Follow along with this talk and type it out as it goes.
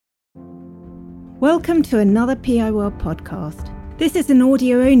Welcome to another PI World podcast. This is an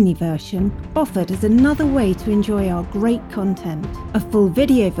audio-only version offered as another way to enjoy our great content. A full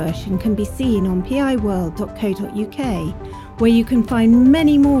video version can be seen on piworld.co.uk, where you can find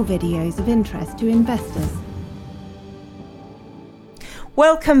many more videos of interest to investors.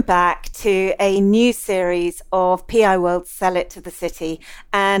 Welcome back to a new series of PI World Sell It to the City,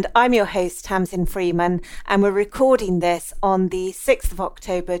 and I'm your host Tamsin Freeman, and we're recording this on the 6th of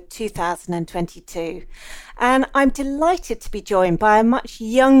October 2022. And I'm delighted to be joined by a much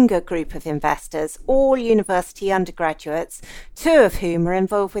younger group of investors, all university undergraduates, two of whom are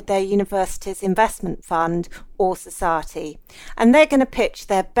involved with their university's investment fund or society. And they're going to pitch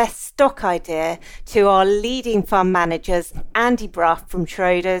their best stock idea to our leading fund managers, Andy Brough from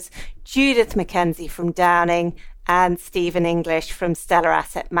Schroders, Judith McKenzie from Downing, and Stephen English from Stellar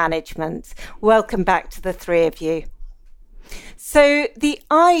Asset Management. Welcome back to the three of you. So the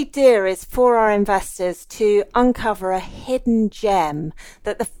idea is for our investors to uncover a hidden gem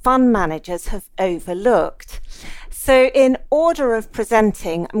that the fund managers have overlooked. So in order of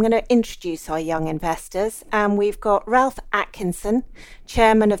presenting, I'm going to introduce our young investors, and we've got Ralph Atkinson,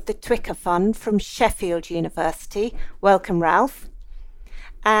 chairman of the Twicker Fund from Sheffield University. Welcome, Ralph.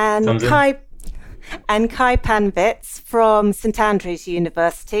 And Kai Panvitz from St Andrews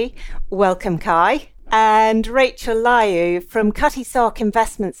University. Welcome, Kai. And Rachel Layu from Cutty Sark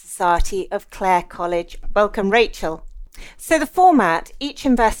Investment Society of Clare College. Welcome, Rachel. So the format, each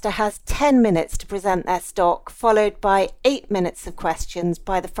investor has 10 minutes to present their stock, followed by 8 minutes of questions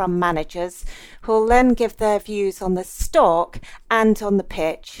by the fund managers, who will then give their views on the stock and on the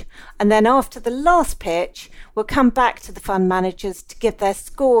pitch. And then after the last pitch, we'll come back to the fund managers to give their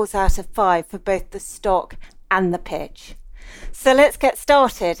scores out of 5 for both the stock and the pitch. So let's get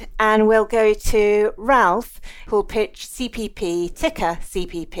started, and we'll go to Ralph, who'll pitch CPP, ticker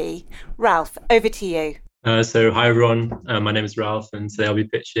CPP. Ralph, over to you. So hi everyone, my name is Ralph, and today I'll be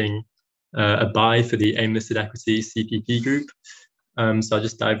pitching a buy for the AIM listed equity CPP group. So I'll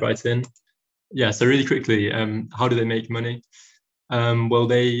just dive right in. Yeah, so really quickly, how do they make money? Well,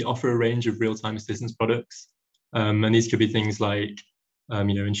 they offer a range of real-time assistance products, and these could be things like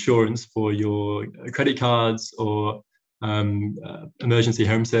insurance for your credit cards or emergency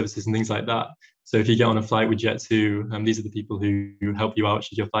home services and things like that. So if you get on a flight with Jet2, these are the people who help you out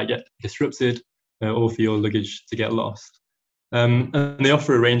should your flight get disrupted or for your luggage to get lost. And they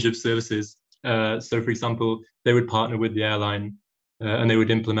offer a range of services. So for example, they would partner with the airline and they would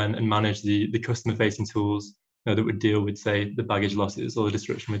implement and manage the customer facing tools that would deal with, say, the baggage losses or the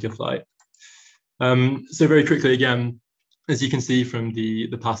disruption with your flight. So very quickly again, as you can see from the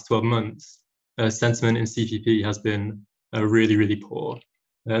past 12 months, sentiment in CPP has been really, really poor.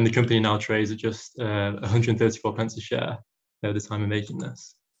 And the company now trades at just 134 pence a share at the time of making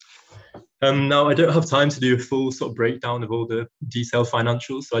this. Now, I don't have time to do a full sort of breakdown of all the detailed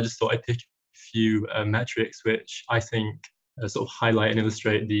financials, so I just thought I'd pick a few metrics which I think sort of highlight and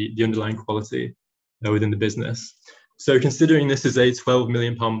illustrate the underlying quality within the business. So considering this is a £12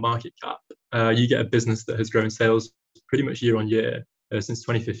 million market cap, you get a business that has grown sales pretty much year on year since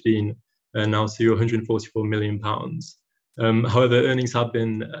 2015, now to £144 million. However, earnings have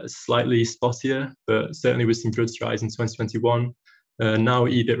been slightly spottier, but certainly with some good strides in 2021. Now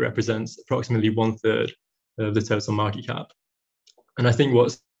EBIT represents approximately 1/3 of the total market cap. And I think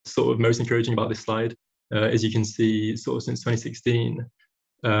what's sort of most encouraging about this slide is you can see sort of since 2016,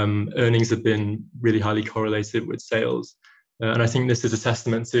 earnings have been really highly correlated with sales. And I think this is a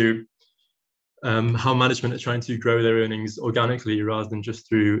testament to how management are trying to grow their earnings organically rather than just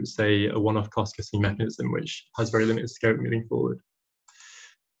through, say, a one-off cost-cutting mechanism, which has very limited scope moving forward.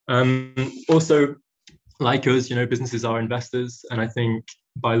 Also, like us, businesses are investors, and I think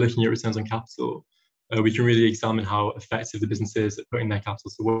by looking at returns on capital, we can really examine how effective the business is at putting their capital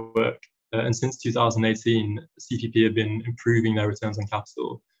to work. And since 2018, CPP have been improving their returns on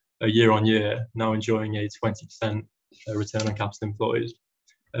capital year on year, now enjoying a 20% return on capital employed.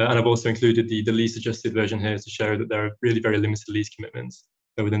 And I've also included the lease adjusted version here to show that there are really very limited lease commitments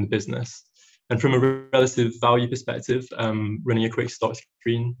within the business. And from a relative value perspective, running a quick stock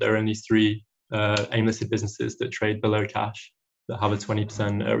screen, there are only 3 AIM listed businesses that trade below cash that have a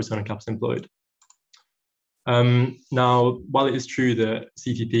 20% return on capital employed. Now, while it is true that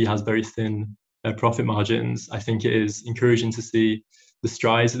CPP has very thin profit margins, I think it is encouraging to see the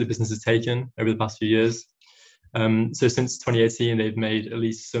strides that the business has taken over the past few years. So since 2018, they've made at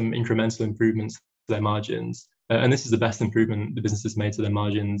least some incremental improvements to their margins. And this is the best improvement the business has made to their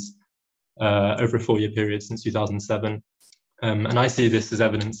margins over a 4-year period since 2007. And I see this as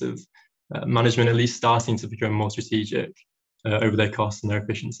evidence of management at least starting to become more strategic over their costs and their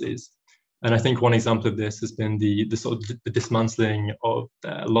efficiencies. And I think one example of this has been the sort of the dismantling of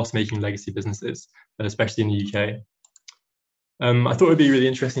loss-making legacy businesses, especially in the UK. I thought it would be really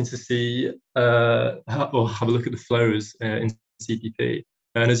interesting to see or have a look at the flows in CPP.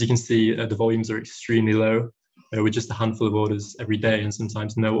 And as you can see, the volumes are extremely low, with just a handful of orders every day and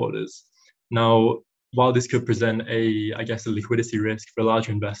sometimes no orders. Now, while this could present a liquidity risk for a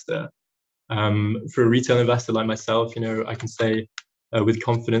larger investor, for a retail investor like myself, I can say with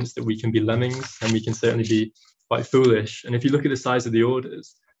confidence that we can be lemmings and we can certainly be quite foolish. And if you look at the size of the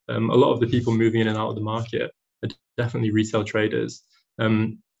orders, a lot of the people moving in and out of the market are definitely retail traders.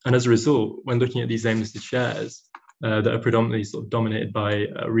 And as a result, when looking at these AIM-listed shares that are predominantly sort of dominated by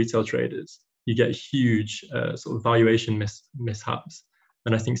retail traders, you get huge sort of valuation mishaps.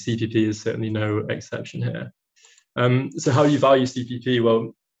 And I think CPP is certainly no exception here. So how do you value CPP?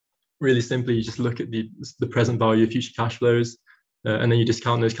 Well, really simply, you just look at the present value of future cash flows, and then you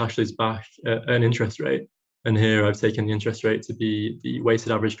discount those cash flows back at an interest rate. And here I've taken the interest rate to be the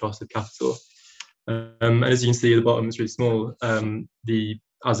weighted average cost of capital. And as you can see at the bottom, it's really small.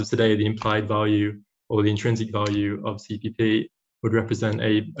 As of today, the implied value or the intrinsic value of CPP would represent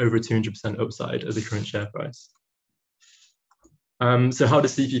over 200% upside of the current share price. So how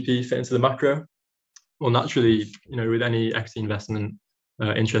does CPP fit into the macro? Well, naturally, with any equity investment,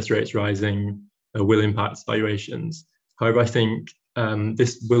 interest rates rising will impact valuations. However, I think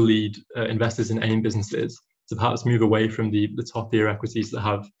this will lead investors in AIM businesses to perhaps move away from the top tier equities that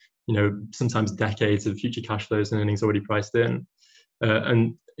have, sometimes decades of future cash flows and earnings already priced in,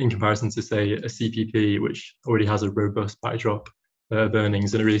 and in comparison to, say, a CPP, which already has a robust backdrop of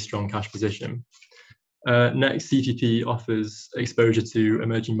earnings and a really strong cash position. Next, CPP offers exposure to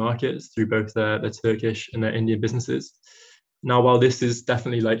emerging markets through both their Turkish and their Indian businesses. Now, while this is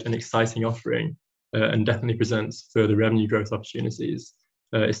definitely like an exciting offering and definitely presents further revenue growth opportunities,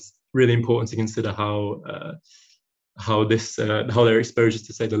 it's really important to consider how their exposure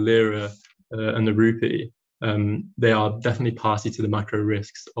to, say, the lira and the rupee, they are definitely party to the macro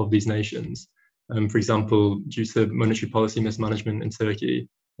risks of these nations. For example, due to monetary policy mismanagement in Turkey,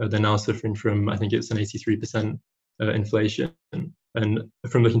 they're now suffering from, I think it's an 83% inflation. And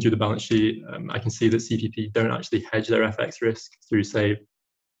from looking through the balance sheet, I can see that CPP don't actually hedge their FX risk through, say,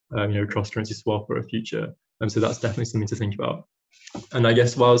 cross-currency swap or a future. So that's definitely something to think about. And I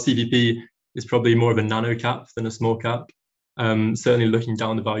guess while CPP is probably more of a nano cap than a small cap, certainly looking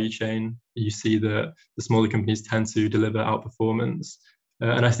down the value chain, you see that the smaller companies tend to deliver outperformance.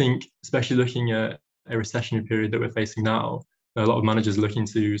 And I think, especially looking at a recessionary period that we're facing now, a lot of managers are looking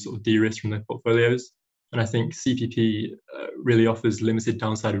to sort of de-risk from their portfolios. And I think CPP really offers limited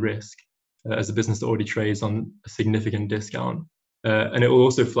downside risk as a business that already trades on a significant discount. And it will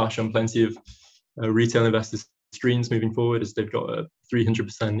also flash on plenty of retail investors' screens moving forward, as they've got a 300%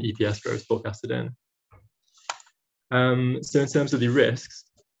 EPS growth forecasted in. So in terms of the risks,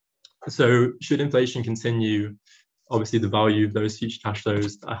 so should inflation continue, obviously the value of those future cash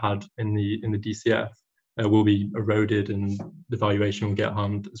flows that I had in the DCF will be eroded and the valuation will get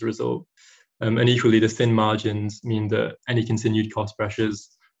harmed as a result. And equally, the thin margins mean that any continued cost pressures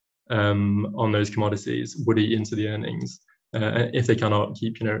on those commodities would eat into the earnings if they cannot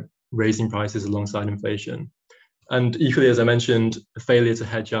keep, raising prices alongside inflation. And equally, as I mentioned, a failure to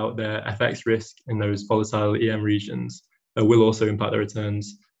hedge out their FX risk in those volatile EM regions will also impact their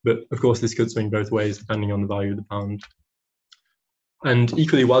returns. But of course, this could swing both ways depending on the value of the pound. And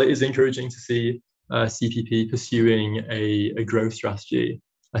equally, while it is encouraging to see CPP pursuing a growth strategy,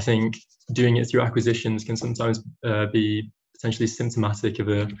 I think doing it through acquisitions can sometimes be potentially symptomatic of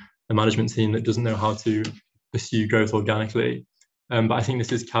a management team that doesn't know how to pursue growth organically. But I think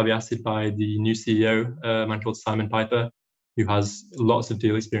this is caveated by the new CEO, a man called Simon Piper, who has lots of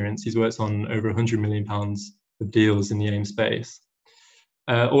deal experience. He's worked on over £100 million of deals in the AIM space.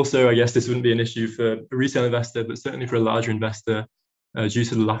 Also, I guess this wouldn't be an issue for a retail investor, but certainly for a larger investor, due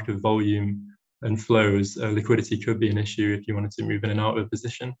to the lack of volume and flows, liquidity could be an issue if you wanted to move in and out of a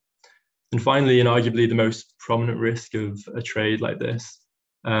position. And finally, and arguably the most prominent risk of a trade like this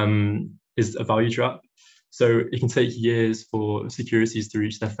is a value trap. So it can take years for securities to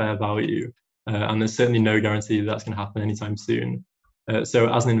reach their fair value, and there's certainly no guarantee that that's going to happen anytime soon.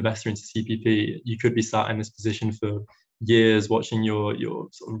 So as an investor into CPP, you could be sat in this position for years watching your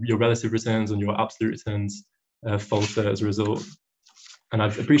relative returns and your absolute returns falter as a result. And I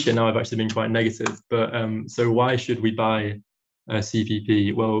appreciate now I've actually been quite negative, but so why should we buy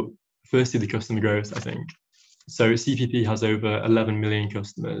CPP? Well, firstly, the customer growth, I think. So CPP has over 11 million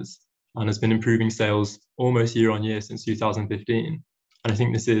customers and has been improving sales almost year on year since 2015. And I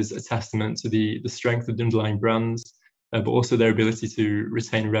think this is a testament to the strength of the underlying brands but also their ability to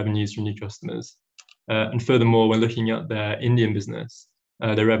retain revenues from new customers. And furthermore, when looking at their Indian business,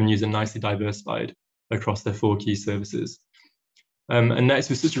 their revenues are nicely diversified across their 4 key services. And next,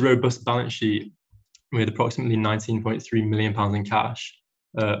 with such a robust balance sheet, with approximately £19.3 million in cash,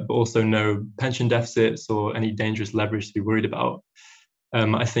 but also no pension deficits or any dangerous leverage to be worried about,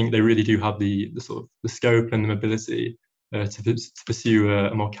 I think they really do have the scope and the mobility to pursue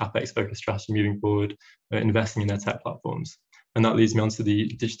a more CapEx-focused strategy moving forward, investing in their tech platforms. And that leads me on to the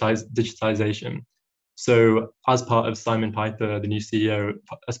digitization. So as part of Simon Piper, the new CEO,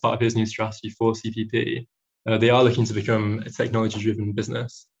 as part of his new strategy for CPP, they are looking to become a technology-driven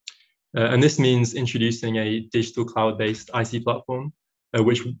business. And this means introducing a digital cloud-based IT platform,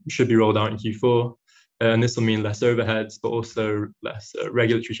 which should be rolled out in Q4. And this will mean less overheads, but also less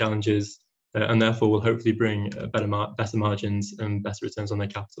regulatory challenges, and therefore will hopefully bring better margins and better returns on their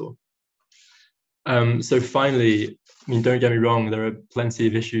capital. So finally, I mean, don't get me wrong, there are plenty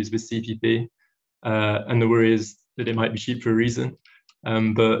of issues with CPP, and the worry is that it might be cheap for a reason.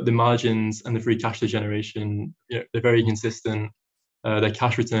 But the margins and the free cash flow generation, they're very consistent. Their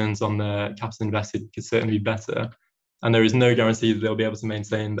cash returns on their capital invested could certainly be better. And there is no guarantee that they'll be able to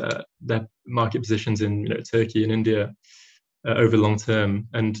maintain their market positions in Turkey and India over the long term.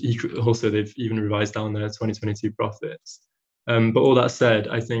 And also, they've even revised down their 2022 profits. But all that said,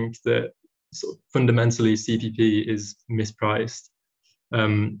 I think that fundamentally CPP is mispriced.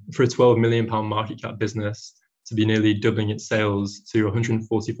 For a £12 million market cap business to be nearly doubling its sales to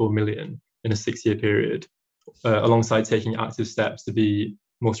 144 million in a 6-year period, alongside taking active steps to be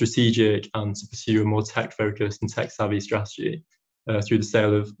more strategic and to pursue a more tech-focused and tech-savvy strategy through the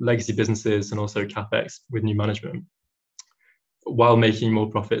sale of legacy businesses and also CapEx with new management, while making more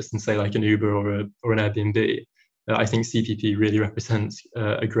profits than, say, like an Uber or an Airbnb. I think CPP really represents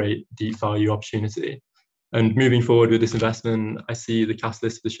a great deep value opportunity. And moving forward with this investment, I see the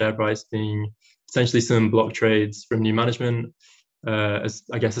catalyst for the share price being potentially some block trades from new management, as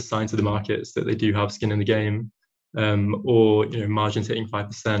I guess a sign to the markets that they do have skin in the game, or margins hitting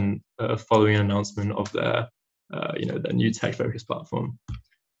 5% following an announcement of their new tech-focused platform.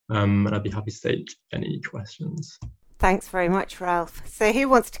 And I'd be happy to take any questions. Thanks very much, Ralph. So who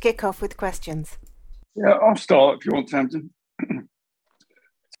wants to kick off with questions? Yeah, I'll start if you want, Tamsin.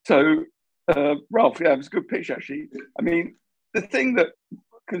 So, Ralph, yeah, it was a good pitch, actually. I mean, the thing that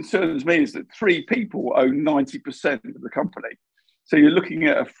concerns me is that 3 people own 90% of the company. So you're looking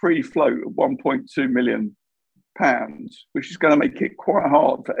at a free float of £1.2 million, which is going to make it quite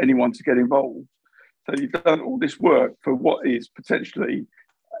hard for anyone to get involved. So you've done all this work for what is potentially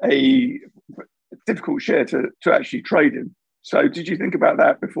a difficult share to actually trade in. So did you think about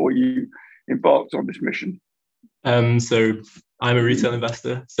that before you embarked on this mission? So I'm a retail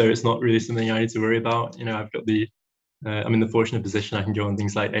investor, so it's not really something I need to worry about. I've got I'm in the fortunate position I can go on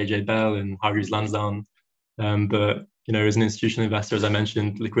things like AJ Bell and Hargreaves Lansdown. But as an institutional investor, as I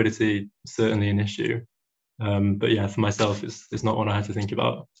mentioned, liquidity is certainly an issue. But yeah, for myself, it's not one I have to think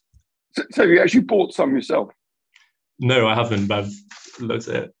about. So you actually bought some yourself? No, I haven't, but I've looked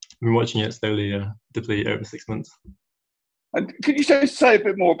at it. I've been watching it slowly deplete over 6 months. And could you say a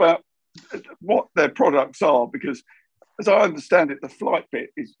bit more about what their products are? Because as I understand it, the flight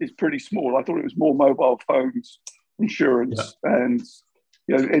bit is pretty small. I thought it was more mobile phones, insurance, and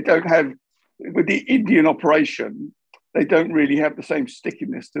they don't have, with the Indian operation, they don't really have the same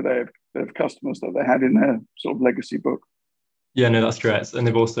stickiness to their customers that they had in their sort of legacy book. Yeah, no, that's correct. And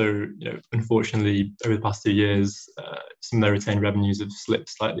they've also, unfortunately, over the past 2 years, some of their retained revenues have slipped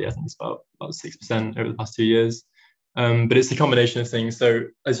slightly. I think it's about 6% over the past 2 years. But it's a combination of things. So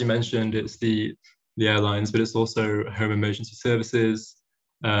as you mentioned, it's the airlines, but it's also home emergency services,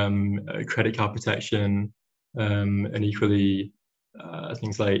 credit card protection, and equally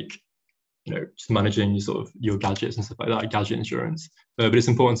things like just managing your gadgets and stuff like that, gadget insurance. But it's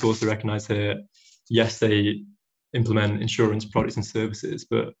important to also recognise here, yes, they implement insurance products and services,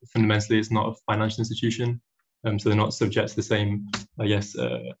 but fundamentally it's not a financial institution. So they're not subject to the same, I guess,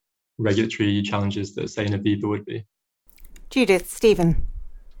 regulatory challenges that, say, an Aviva would be. Judith, Stephen.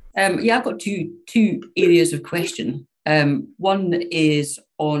 Yeah, I've got two areas of question. One is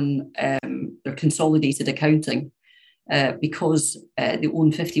on their consolidated accounting, because they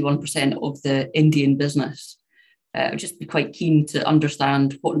own 51% of the Indian business. I'd just be quite keen to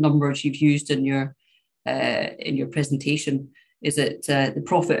understand what numbers you've used in your presentation. Is it the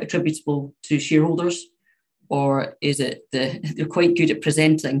profit attributable to shareholders, or is it they're quite good at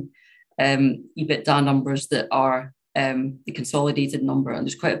presenting EBITDA numbers that are the consolidated number, and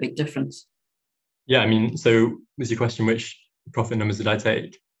there's quite a big difference? Yeah, I mean, so was your question which profit numbers did I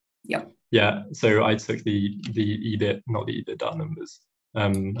take? Yeah. Yeah, so I took the EBIT, not the EBITDA numbers,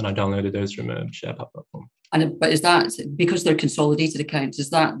 and I downloaded those from a SharePad platform. But is that because they're consolidated accounts? Is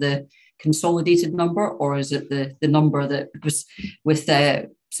that the consolidated number, or is it the number that was with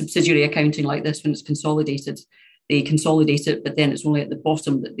subsidiary accounting like this when it's consolidated? They consolidate it, but then it's only at the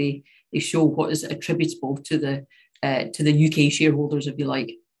bottom that they show what is attributable to the UK shareholders, if you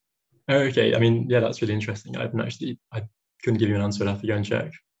like. Okay, I mean, yeah, that's really interesting. I couldn't give you an answer. I'd have to go and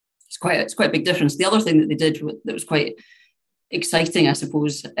check. It's quite a big difference. The other thing that they did that was quite exciting, I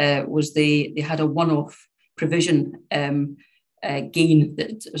suppose, was they had a one-off provision gain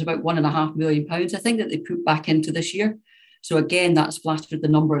that was about £1.5 million, I think, that they put back into this year. So again, that's flattered the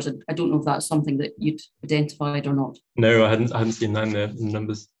numbers. I don't know if that's something that you'd identified or not. No, I hadn't seen that in the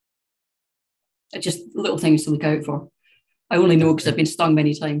numbers. Just little things to look out for. I only know because I've been stung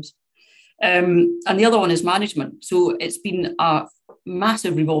many times. And the other one is management. So it's been a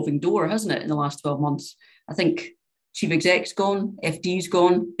massive revolving door, hasn't it, in the last 12 months? I think chief exec's gone, FD's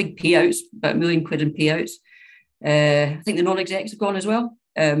gone, big payouts, about £1 million in payouts. I think the non-execs have gone as well.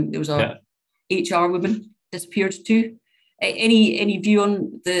 There was a HR woman disappeared too. Any view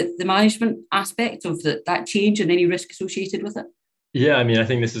on the management aspect of that change and any risk associated with it? Yeah, I mean, I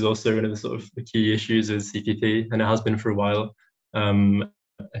think this is also one of the sort of the key issues with CPP, and it has been for a while.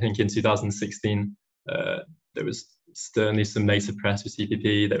 I think in 2016, there was certainly some negative press with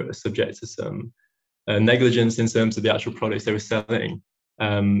CPP. They were subject to some negligence in terms of the actual products they were selling.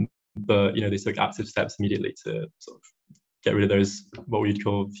 But, they took active steps immediately to sort of get rid of those, what we'd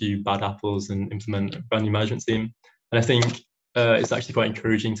call few bad apples, and implement a brand new management team. And I think it's actually quite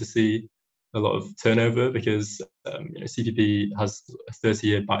encouraging to see a lot of turnover, because CPP has a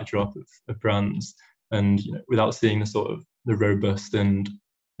 30-year backdrop of brands, and without seeing the robust and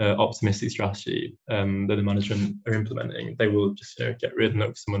optimistic strategy that the management are implementing, they will just get rid and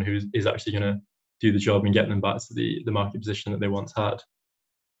look for someone who is actually going to do the job and get them back to the market position that they once had.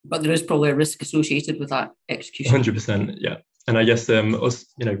 But there is probably a risk associated with that execution. 100%, yeah. And I guess us,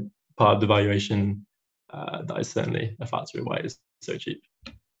 part of the valuation, that is certainly a factor in why it's so cheap.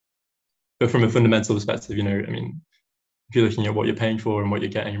 But from a fundamental perspective, I mean, if you're looking at what you're paying for and what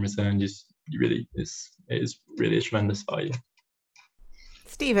you're getting in return, it is really a tremendous value.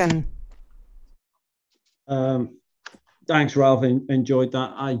 Stephen. Thanks, Ralph. Enjoyed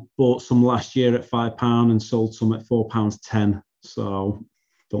that. I bought some last year at £5 and sold some at £4.10. So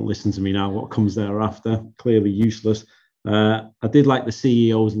don't listen to me now. What comes thereafter? Clearly useless. I did like the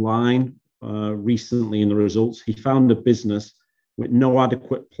CEO's line recently in the results. He found a business with no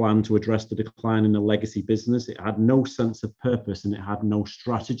adequate plan to address the decline in the legacy business. It had no sense of purpose and it had no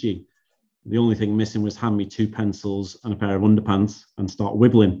strategy. The only thing missing was hand me 2 pencils and a pair of underpants and start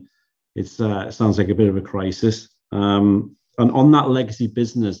wibbling. It sounds like a bit of a crisis. And on that legacy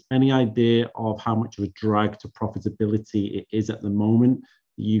business, any idea of how much of a drag to profitability it is at the moment,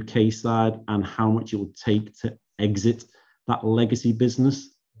 the UK side, and how much it would take to exit that legacy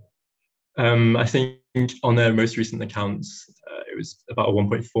business? I think on their most recent accounts, it was about a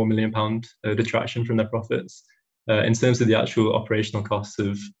 £1.4 million detraction from their profits. In terms of the actual operational costs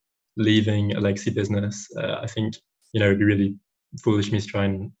of leaving a legacy business, I think it'd be really foolish of me to try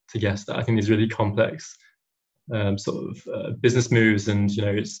to guess that. I think these really complex business moves, and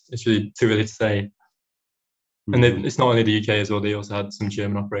it's really too early to say. And it's not only the UK as well. They also had some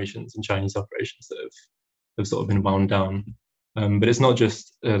German operations and Chinese operations that have sort of been wound down. But it's not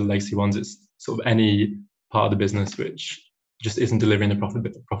just legacy ones. It's sort of any part of the business which just isn't delivering the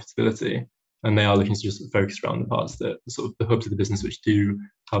profitability, and they are looking to just focus around the parts that sort of the hubs of the business which do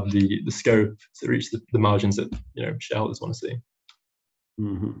have the scope to reach the margins that shareholders want to see.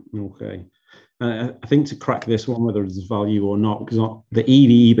 Mm-hmm. Okay. I think to crack this one, whether it's value or not, because the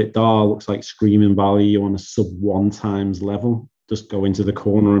EV/EBITDA looks like screaming value on a sub 1x level. Just go into the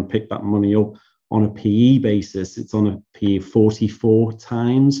corner and pick that money up. On a PE basis, it's on a PE 44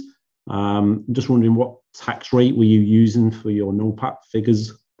 times. I'm just wondering, what tax rate were you using for your NOPAT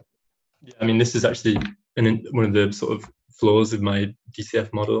figures? Yeah, I mean, this is actually one of the sort of flaws of my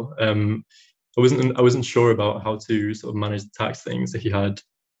DCF model. I wasn't sure about how to sort of manage the tax things if you had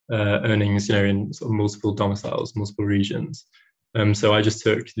earnings, in sort of multiple domiciles, multiple regions. So I just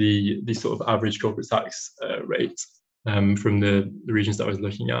took the sort of average corporate tax rate from the regions that I was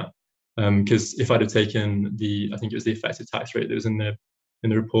looking at. Because if I'd have taken I think it was the effective tax rate that was in the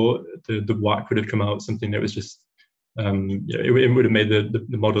report, the WACC would have come out something that was just, it would have made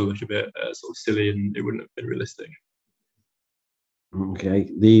the model look a bit sort of silly, and it wouldn't have been realistic. Okay,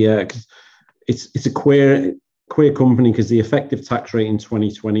 it's a queer company, because the effective tax rate in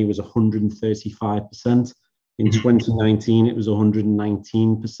 2020 was 135%. In 2019, it was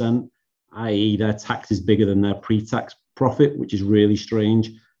 119%. i.e. their tax is bigger than their pre-tax profit, which is really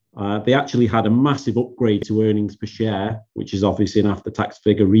strange. They actually had a massive upgrade to earnings per share, which is obviously an after-tax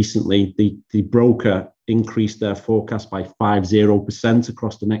figure recently. The broker increased their forecast by 50%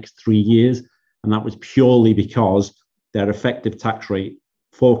 across the next 3 years. And that was purely because their effective tax rate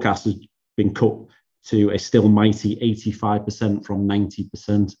forecast has been cut to a still mighty 85% from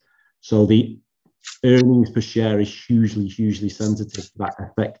 90%. So the earnings per share is hugely sensitive to that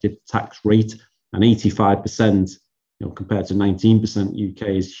effective tax rate, and 85%, compared to 19% UK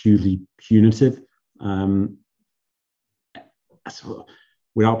is hugely punitive. So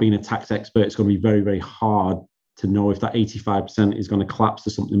without being a tax expert, it's going to be very hard to know if that 85% is going to collapse to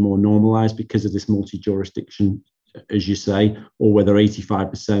something more normalized because of this multi-jurisdiction, as you say, or whether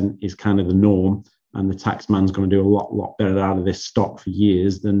 85% is kind of the norm and the tax man's going to do a lot better out of this stock for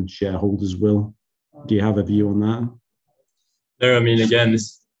years than shareholders will. Do you have a view on that? No, I mean, again,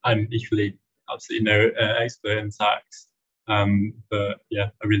 I'm equally absolutely no expert in tax, but yeah,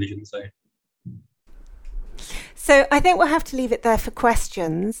 I really shouldn't say. So I think we'll have to leave it there for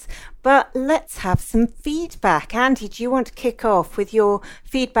questions, but let's have some feedback. Andy, do you want to kick off with your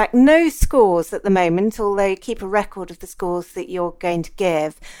feedback? No scores at the moment, although keep a record of the scores that you're going to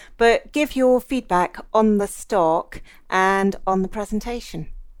give, but give your feedback on the stock and on the presentation.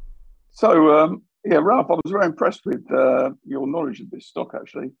 So, Ralph, I was very impressed with your knowledge of this stock,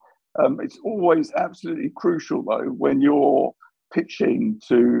 actually. It's always absolutely crucial, though, when you're pitching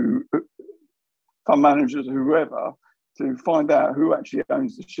to fund managers or whoever, to find out who actually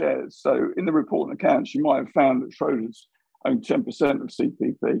owns the shares. So in the report and accounts, you might have found that Schroders owned 10% of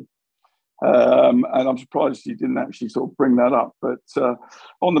CPP. And I'm surprised you didn't actually sort of bring that up. But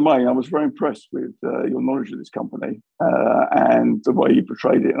on the main, I was very impressed with your knowledge of this company and the way you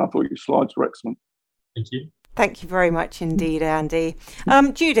portrayed it. And I thought your slides were excellent. Thank you. Thank you very much indeed, Andy.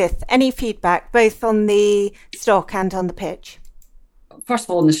 Judith, any feedback, both on the stock and on the pitch? First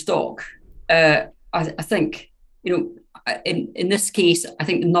of all, on the stock, I think, in this case, I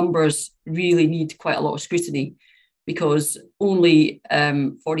think the numbers really need quite a lot of scrutiny because only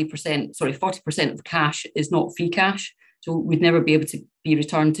 40% of cash is not free cash. So we'd never be able to be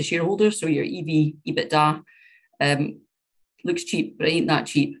returned to shareholders. So your EV, EBITDA looks cheap, but it ain't that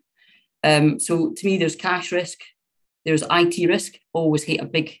cheap. So to me, there's cash risk, there's IT risk, always hate a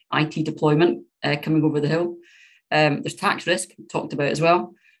big IT deployment coming over the hill. There's tax risk, talked about as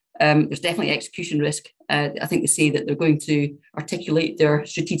well. There's definitely execution risk. I think they say that they're going to articulate their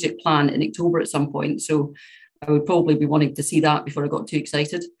strategic plan in October at some point. So I would probably be wanting to see that before I got too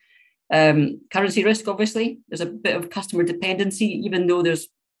excited. Currency risk, obviously. There's a bit of customer dependency, even though there's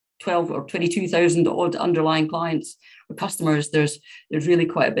 12 or 22,000 odd underlying clients or customers, there's really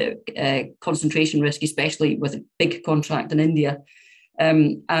quite a bit of concentration risk, especially with a big contract in India.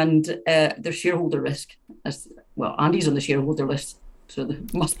 And there's shareholder risk. As well, Andy's on the shareholder list, so there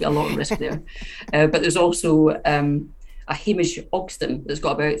must be a lot of risk there. But there's also a Hamish Ogston that's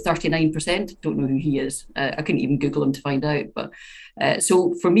got about 39%. Don't know who he is. I couldn't even Google him to find out. But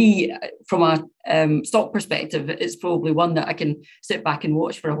so for me, from a stock perspective, it's probably one that I can sit back and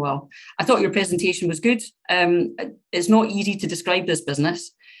watch for a while. I thought your presentation was good. It's not easy to describe this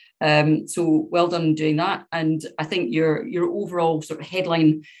business. So well done doing that. And I think your overall sort of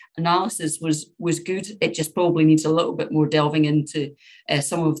headline analysis was good. It just probably needs a little bit more delving into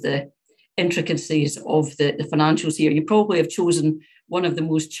some of the intricacies of the financials here. You probably have chosen one of the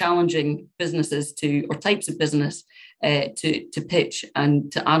most challenging businesses or types of business to pitch and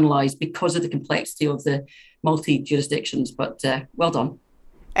to analyse because of the complexity of the multi-jurisdictions. But well done.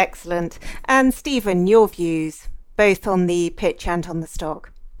 Excellent. And Stephen, your views, both on the pitch and on the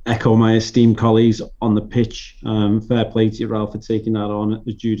stock? Echo my esteemed colleagues on the pitch. Fair play to you, Ralph, for taking that on.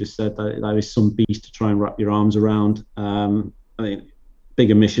 As Judith said, that is some beast to try and wrap your arms around. I think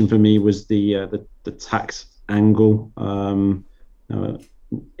bigger mission for me was the tax angle.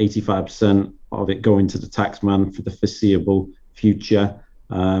 85% of it going to the tax man for the foreseeable future.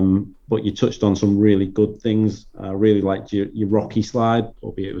 But you touched on some really good things. I really liked your Rocky slide,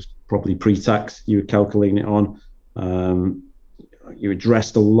 albeit it was probably pre-tax. You were calculating it on. You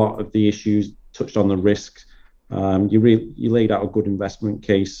addressed a lot of the issues, touched on the risks. You laid out a good investment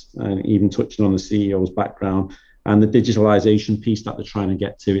case, and even touching on the CEO's background and the digitalization piece that they're trying to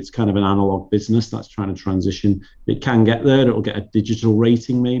get to. It's kind of an analog business that's trying to transition. It can get there. It'll get a digital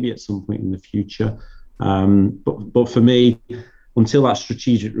rating maybe at some point in the future. But for me, until that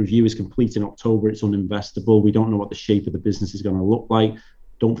strategic review is complete in October, it's uninvestable. We don't know what the shape of the business is going to look like.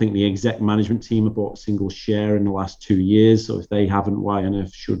 Don't think the exec management team have bought a single share in the last 2 years. So if they haven't, why on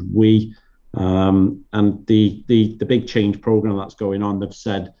earth should we? And the big change program that's going on, they've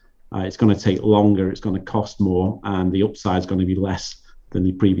said it's going to take longer, it's going to cost more, and the upside is going to be less than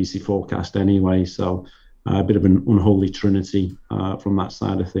the previously forecast anyway. So a bit of an unholy trinity from that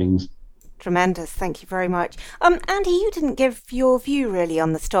side of things. Tremendous. Thank you very much. Andy, you didn't give your view really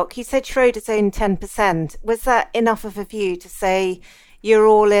on the stock. You said Schroders owned 10%. Was that enough of a view to say you're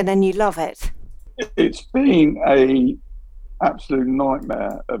all in and you love it? It's been a absolute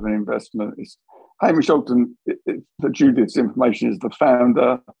nightmare of an investment. Hamish Ogden, for Judith's information, is the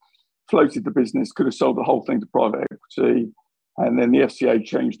founder, floated the business, could have sold the whole thing to private equity. And then the FCA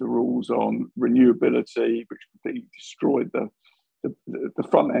changed the rules on renewability, which completely destroyed the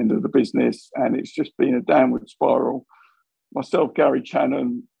front end of the business, and it's just been a downward spiral. Myself, Gary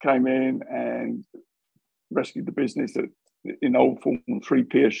Channon, came in and rescued the business in old form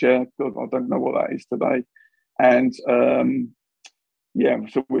 3p a share. God, I don't know what that is today. And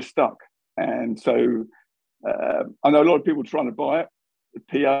so we're stuck. And so I know a lot of people trying to buy it, the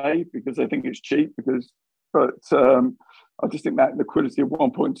PA, because they think it's cheap. But I just think that liquidity of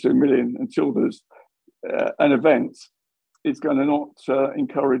 1.2 million until there's an event, it's going to not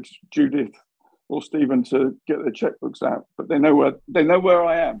encourage Judith or Stephen to get their checkbooks out, but they know where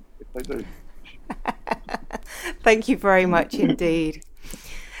I am if they do. Thank you very much indeed.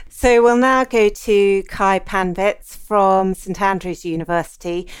 So we'll now go to Kai Panvitz from St Andrews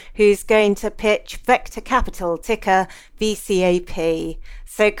University, who's going to pitch Vector Capital, ticker VCAP.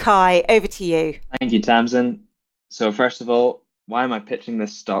 So Kai, over to you. Thank you, Tamsin. So first of all, why am I pitching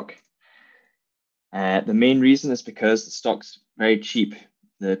this stock? The main reason is because the stock's very cheap.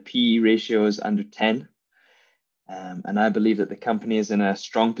 The PE ratio is under 10. And I believe that the company is in a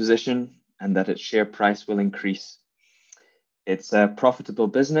strong position and that its share price will increase. It's a profitable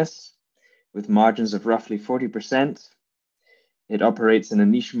business with margins of roughly 40%. It operates in a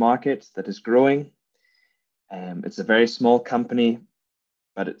niche market that is growing. It's a very small company,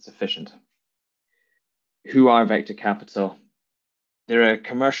 but it's efficient. Who are Vector Capital? They're a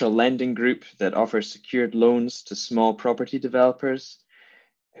commercial lending group that offers secured loans to small property developers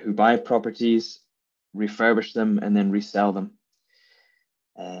who buy properties, refurbish them, and then resell them.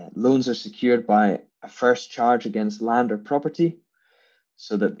 Loans are secured by a first charge against land or property,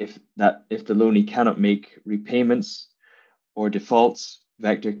 so that if the loanee cannot make repayments or defaults,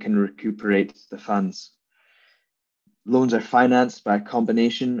 Vector can recuperate the funds. Loans are financed by a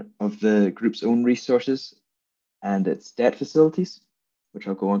combination of the group's own resources and its debt facilities, which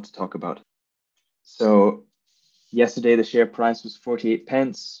I'll go on to talk about. So yesterday, the share price was 48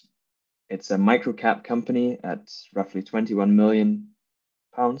 pence. It's a microcap company at roughly 21 million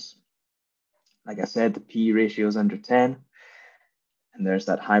pounds. Like I said, the PE ratio is under 10, and there's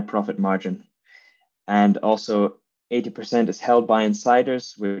that high profit margin. And also 80% is held by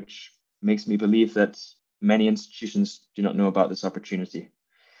insiders, which makes me believe that many institutions do not know about this opportunity.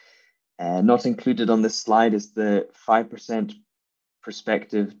 Not included on this slide is the 5%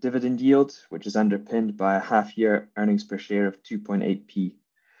 prospective dividend yield, which is underpinned by a half-year earnings per share of 2.8p.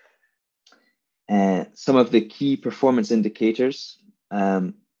 Some of the key performance indicators,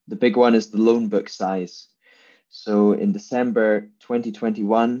 the big one is the loan book size. So in December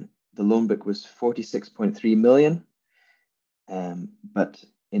 2021, the loan book was 46.3 million, but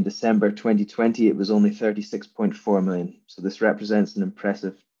in December 2020, it was only 36.4 million. So this represents an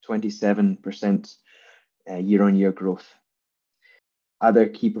impressive 27% year-on-year growth. Other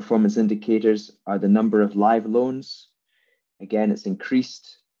key performance indicators are the number of live loans. Again, it's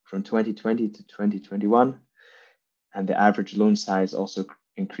increased from 2020 to 2021, and the average loan size also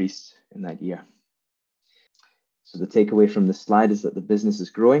increased in that year. So the takeaway from this slide is that the business is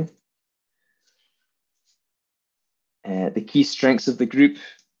growing. The key strengths of the group: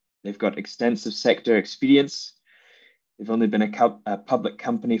 they've got extensive sector experience. They've only been a public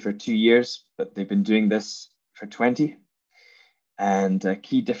company for 2 years, but they've been doing this for 20. And a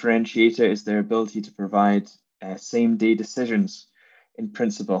key differentiator is their ability to provide same-day decisions in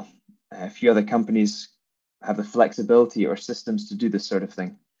principle. A few other companies have the flexibility or systems to do this sort of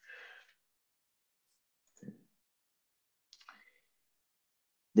thing.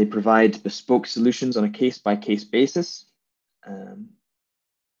 They provide bespoke solutions on a case-by-case basis.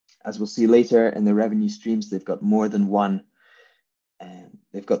 As we'll see later in the revenue streams, they've got more than one.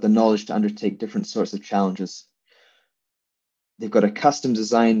 They've got the knowledge to undertake different sorts of challenges. They've got a custom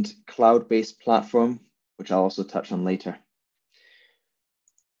designed cloud-based platform, which I'll also touch on later.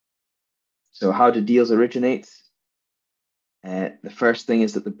 So how do deals originate? The first thing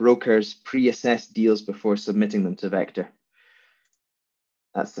is that the brokers pre-assess deals before submitting them to Vector.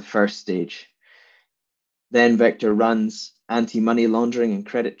 That's the first stage. Then Vector runs anti-money laundering and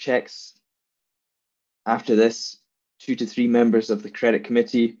credit checks. After this, 2 to 3 members of the credit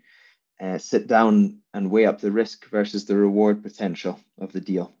committee sit down and weigh up the risk versus the reward potential of the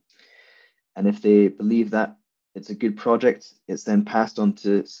deal. And if they believe that it's a good project, it's then passed on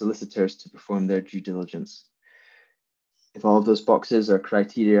to solicitors to perform their due diligence. If all of those boxes or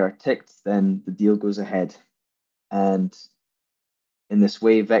criteria are ticked, then the deal goes ahead. And in this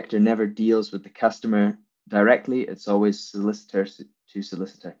way, Vector never deals with the customer directly. It's always solicitor to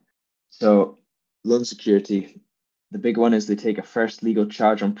solicitor. So loan security, the big one is they take a first legal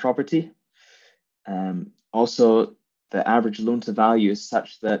charge on property. Also, the average loan to value is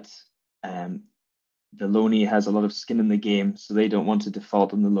such that the loanee has a lot of skin in the game, so they don't want to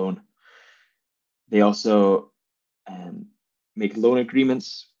default on the loan. They also make loan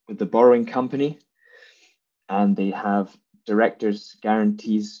agreements with the borrowing company, and they have directors'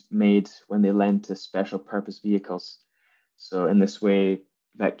 guarantees made when they lend to special purpose vehicles. So in this way,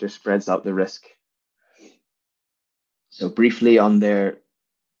 Vector spreads out the risk. So briefly on their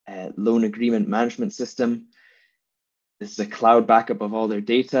loan agreement management system, this is a cloud backup of all their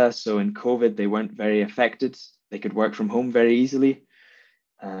data. So in COVID, they weren't very affected. They could work from home very easily.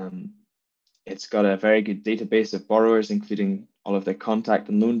 It's got a very good database of borrowers, including all of their contact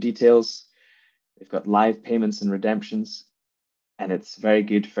and loan details. They've got live payments and redemptions, and it's very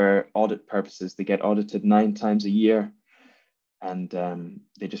good for audit purposes. They get audited 9 times a year, and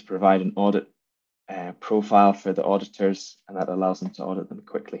they just provide an audit profile for the auditors, and that allows them to audit them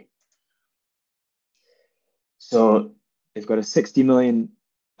quickly. So they've got a £60 million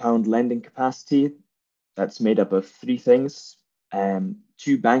lending capacity that's made up of 3 things.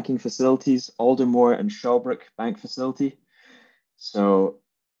 2 banking facilities, Aldermore and Shawbrook Bank Facility. So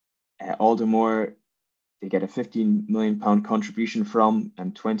Aldermore, they get a £15 million contribution from,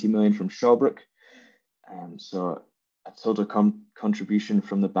 and 20 million from Shawbrook. So a total contribution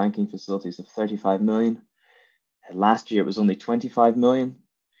from the banking facilities of 35 million. Last year it was only 25 million.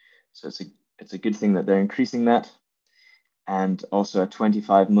 So it's a good thing that they're increasing that. And also a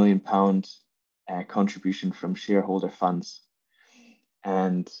 £25 million contribution from shareholder funds.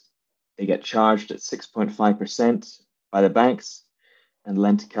 And they get charged at 6.5% by the banks and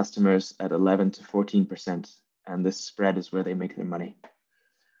lend to customers at 11 to 14%. And this spread is where they make their money.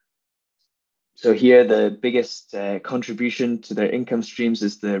 So here, the biggest contribution to their income streams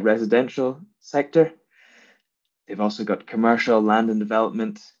is the residential sector. They've also got commercial, land and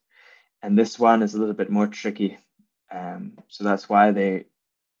development. And this one is a little bit more tricky. So that's why they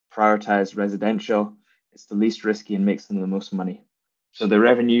prioritize residential. It's the least risky and makes them the most money. So the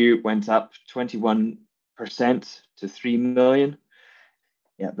revenue went up 21% to 3 million.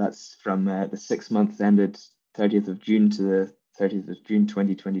 Yeah, that's from the 6 months ended 30th of June to the 30th of June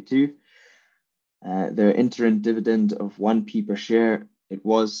 2022. Their interim dividend of 1p per share, it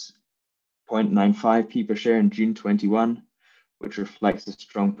was 0.95p per share in June 21, which reflects a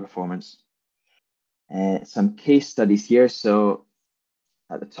strong performance. Some case studies here. So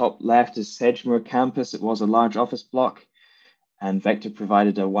at the top left is Sedgemoor campus. It was a large office block, and Vector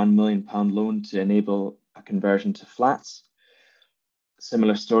provided a £1 million loan to enable a conversion to flats.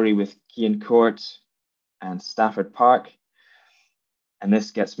 Similar story with Kean Court and Stafford Park. And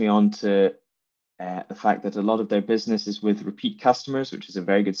this gets me on to the fact that a lot of their business is with repeat customers, which is a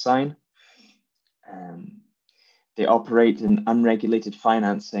very good sign. They operate in unregulated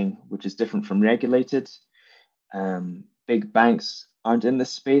financing, which is different from regulated. Big banks aren't in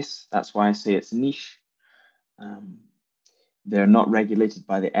this space. That's why I say it's niche. They're not regulated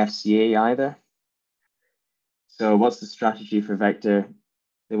by the FCA either. So what's the strategy for Vector?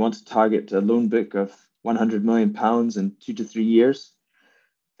 They want to target a loan book of £100 million in 2 to 3 years.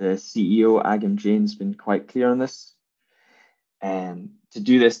 The CEO, Agam Jain, has been quite clear on this. And to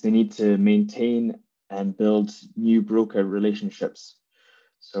do this, they need to maintain and build new broker relationships.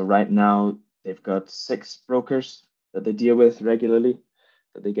 So right now, they've got 6 brokers that they deal with regularly,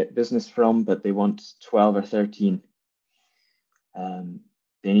 that they get business from, but they want 12 or 13.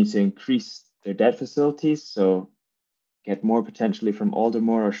 They need to increase their debt facilities, so get more potentially from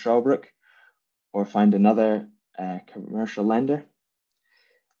Aldermore or Shawbrook, or find another commercial lender.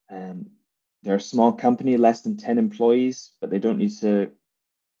 They're a small company, less than 10 employees, but they don't need to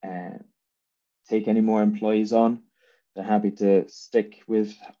take any more employees on. They're happy to stick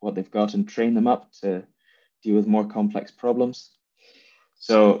with what they've got and train them up to deal with more complex problems.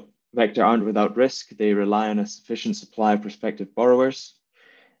 So Vector aren't without risk. They rely on a sufficient supply of prospective borrowers.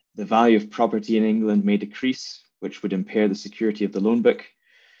 The value of property in England may decrease, which would impair the security of the loan book.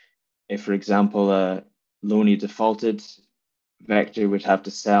 If, for example, a loanee defaulted, Vector would have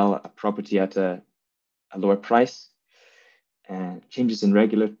to sell a property at a lower price. Changes in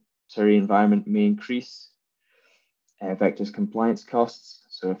regulatory environment may increase Vector's compliance costs.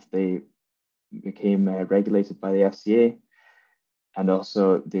 So if they became regulated by the FCA, and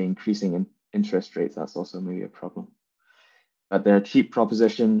also the increasing interest rates, that's also maybe a problem. But they're a cheap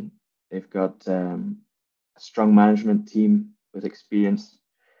proposition. They've got a strong management team with experience,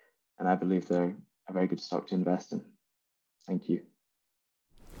 and I believe they're a very good stock to invest in. Thank you.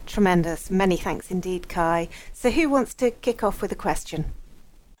 Tremendous. Many thanks indeed, Kai. So who wants to kick off with a question?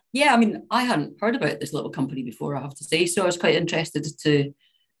 Yeah, I mean, I hadn't heard about this little company before, I have to say, so I was quite interested to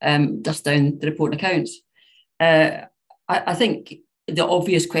dust down the report and accounts. I think the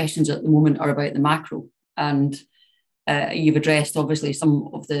obvious questions at the moment are about the macro, and you've addressed obviously some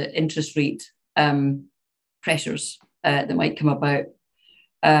of the interest rate pressures that might come about.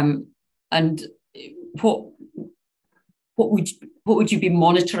 And what would you be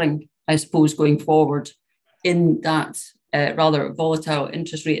monitoring, I suppose, going forward in that rather volatile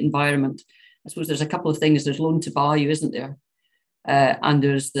interest rate environment? I suppose there's a couple of things. There's loan to value, isn't there? And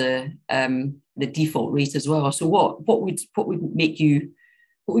there's the default rate as well. So what would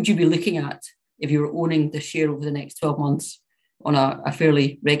you be looking at if you were owning the share over the next 12 months on a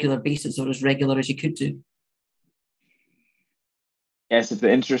fairly regular basis, or as regular as you could do? Yes, if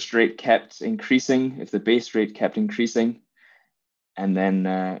the interest rate kept increasing, if the base rate kept increasing, and then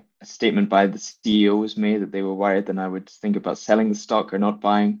a statement by the CEO was made that they were worried, then I would think about selling the stock or not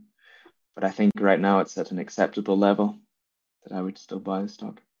buying. But I think right now it's at an acceptable level that I would still buy the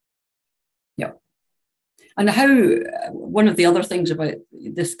stock. Yeah. And how, one of the other things about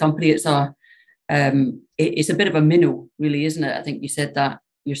this company, it's a bit of a minnow, really, isn't it? I think you said that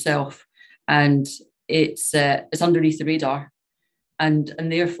yourself. And it's underneath the radar. And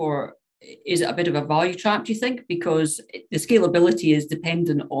therefore, is it a bit of a value trap, do you think? Because the scalability is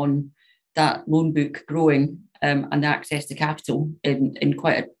dependent on that loan book growing and the access to capital in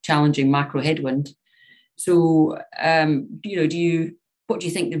quite a challenging macro headwind. So, what do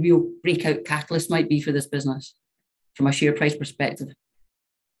you think the real breakout catalyst might be for this business from a share price perspective?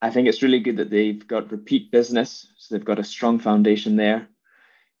 I think it's really good that they've got repeat business, so they've got a strong foundation there.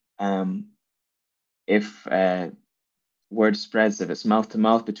 If word spreads, if it's mouth to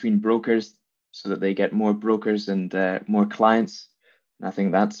mouth between brokers, so that they get more brokers and more clients, and I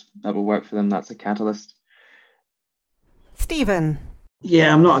think that will work for them. That's a catalyst. Stephen.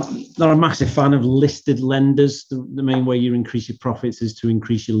 Yeah, I'm not a massive fan of listed lenders. The main way you increase your profits is to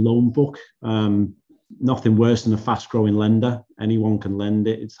increase your loan book. Nothing worse than a fast-growing lender. Anyone can lend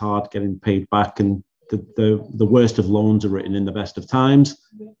it. It's hard getting paid back, and the worst of loans are written in the best of times,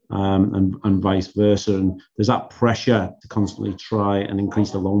 and vice versa. And there's that pressure to constantly try and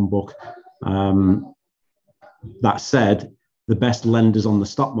increase the loan book. That said, the best lenders on the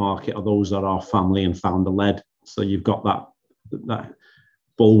stock market are those that are family and founder-led. So you've got that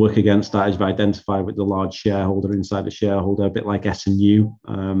bulwark against that, as you've identified with the large shareholder inside the shareholder, a bit like S&U.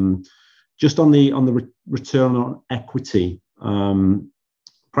 Just on the return on equity,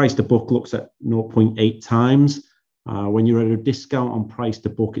 price to book looks at 0.8 times. When you're at a discount on price to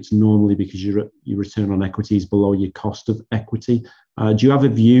book, it's normally because your return on equity is below your cost of equity. Do you have a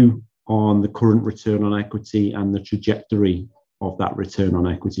view on the current return on equity and the trajectory of that return on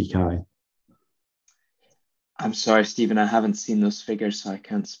equity, Kai? I'm sorry, Stephen, I haven't seen those figures, so I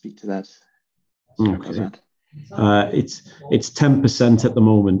can't speak to that. Okay. It's 10% at the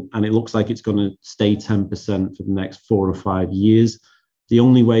moment, and it looks like it's going to stay 10% for the next 4 or 5 years. The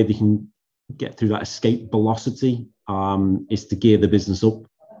only way they can get through that escape velocity is to gear the business up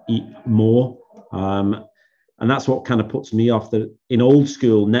more. And that's what kind of puts me off. That in old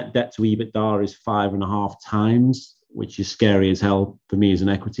school, net debt to EBITDA is 5.5 times, which is scary as hell for me as an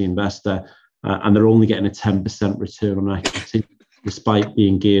equity investor. And they're only getting a 10% return on equity despite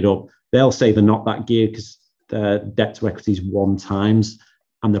being geared up. They'll say they're not that geared because their debt to equity is 1 times,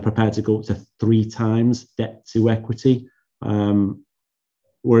 and they're prepared to go up to 3 times debt to equity.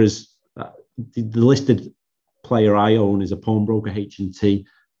 Whereas the listed player I own is a pawnbroker, H&T,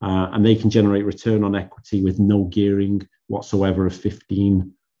 and they can generate return on equity with no gearing whatsoever of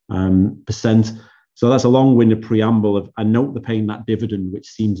 15%. So that's a long-winded preamble of, I note they're paying that dividend, which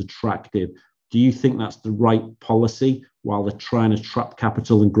seems attractive. Do you think that's the right policy while they're trying to trap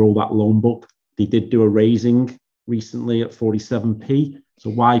capital and grow that loan book? They did do a raising recently at 47p. So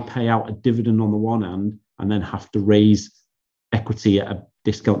why pay out a dividend on the one hand and then have to raise equity at a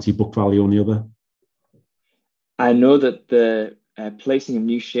discount to book value on the other? I know that the placing of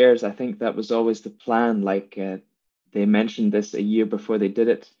new shares, I think that was always the plan. Like they mentioned this a year before they did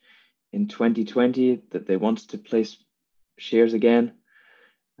it in 2020, that they wanted to place shares again.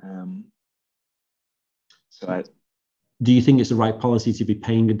 Do you think it's the right policy to be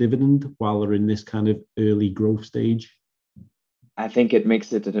paying a dividend while they're in this kind of early growth stage? I think it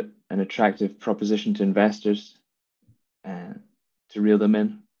makes it an attractive proposition to investors to reel them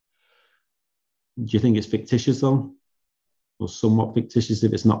in. Do you think it's fictitious though? Or somewhat fictitious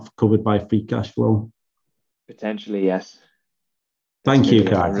if it's not covered by free cash flow? Potentially, yes. Thank you,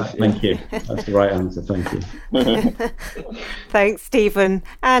 Carl. Thank you. That's the right answer. Thank you. Thanks, Stephen.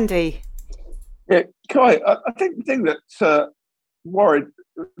 Andy? Yeah, Kai, I think the thing that's worried,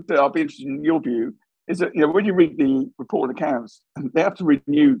 that I'll be interested in your view, is that when you read the report and accounts, they have to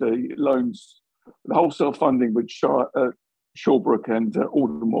renew the loans, the wholesale funding with Shawbrook and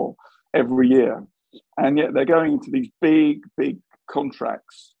Aldermore every year, and yet they're going into these big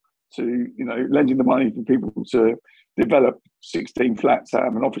contracts to lending the money for people to develop 16 flats out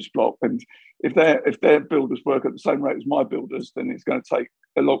of an office block. And if their builders work at the same rate as my builders, then it's going to take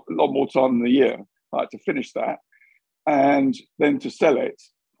a lot more time than a year to finish that, and then to sell it.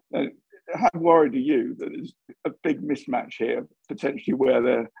 How worried are you that there's a big mismatch here, potentially, where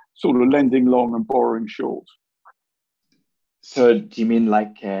they're sort of lending long and borrowing short? So do you mean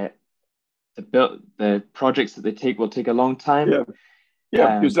like the projects that they take will take a long time?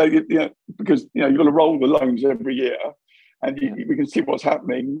 Yeah, because you've got to roll the loans every year, and we can see what's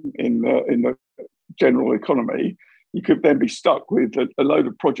happening in the general economy. You could then be stuck with a load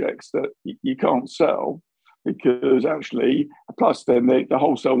of projects that you can't sell, because actually, plus then the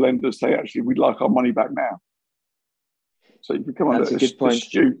wholesale lenders say, actually, we'd like our money back now. So you become That's a good point.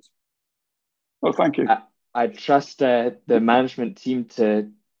 Astute. Well, thank you. I trust the management team to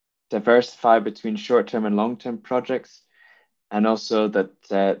diversify between short-term and long-term projects, and also that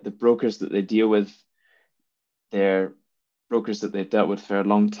the brokers that they deal with, they're brokers that they've dealt with for a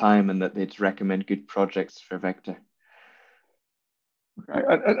long time, and that they'd recommend good projects for Vector. Okay.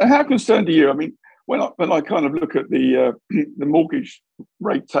 And how concerned are you? I mean, when I kind of look at the mortgage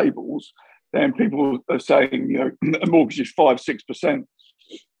rate tables, then people are saying, a mortgage is 5-6%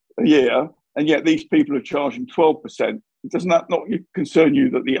 a year, and yet these people are charging 12%. Doesn't that not concern you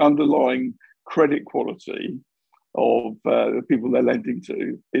that the underlying credit quality of the people they're lending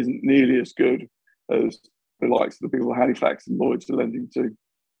to isn't nearly as good as the likes of the people Halifax and Lloyds are lending to?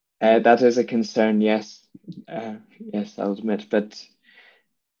 That is a concern, yes. Yes, I'll admit. But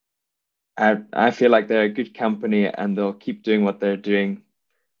I feel like they're a good company, and they'll keep doing what they're doing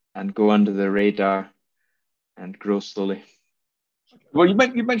and go under the radar and grow slowly. Well,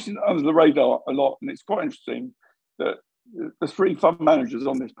 you mentioned under the radar a lot, and it's quite interesting that the three fund managers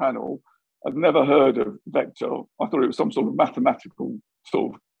on this panel, I've never heard of Vector. I thought it was some sort of mathematical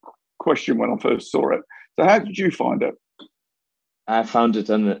sort of question when I first saw it. So how did you find it? I found it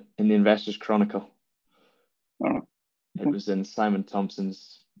in the Investors Chronicle. All right. It was in Simon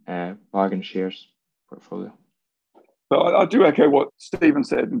Thompson's bargain shares portfolio. So I do echo what Stephen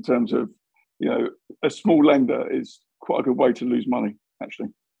said in terms of, a small lender is quite a good way to lose money, actually.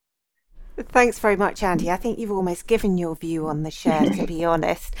 Thanks very much, Andy. I think you've almost given your view on the share, to be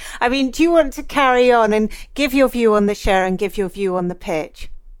honest. I mean, do you want to carry on and give your view on the share and give your view on the pitch?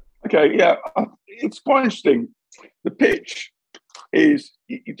 Okay, yeah, it's quite interesting. The pitch is,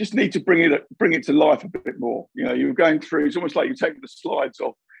 you just need to bring it to life a bit more. You're going through, it's almost like you take the slides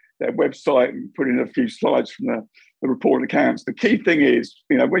off their website and put in a few slides from the report and accounts. The key thing is,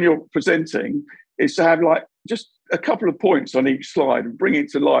 when you're presenting, is to have like just a couple of points on each slide and bring it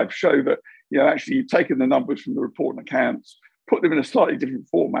to life, show that, actually you've taken the numbers from the report and accounts, put them in a slightly different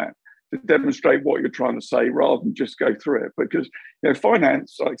format to demonstrate what you're trying to say rather than just go through it. Because,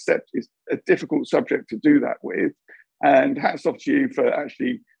 finance, I accept, is a difficult subject to do that with. And hats off to you for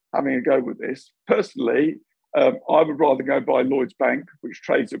actually having a go with this. Personally, I would rather go buy Lloyds Bank, which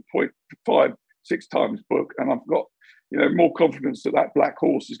trades at 0.56 times book. And I've got, more confidence that black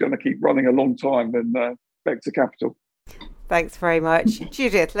horse is going to keep running a long time than Vector Capital. Thanks very much.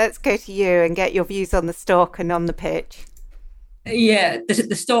 Judith, let's go to you and get your views on the stock and on the pitch. Yeah,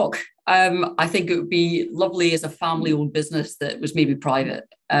 the stock, I think it would be lovely as a family-owned business that was maybe private,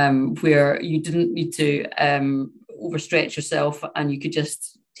 where you didn't need to overstretch yourself, and you could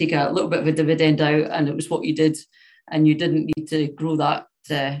just take a little bit of a dividend out, and it was what you did, and you didn't need to grow that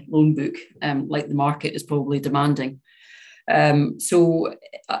loan book like the market is probably demanding. So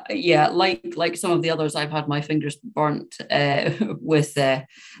like some of the others, I've had my fingers burnt with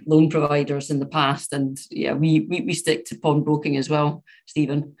loan providers in the past, and we stick to pawnbroking as well,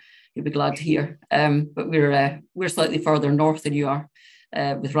 Stephen. You'll be glad to hear. But we're slightly further north than you are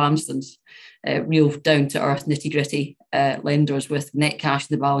with Ramsden's, real down to earth, nitty gritty lenders with net cash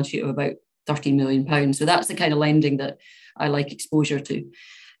in the balance sheet of about £13 million. So that's the kind of lending that I like exposure to.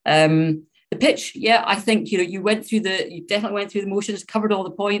 The pitch, I think you definitely went through the motions, covered all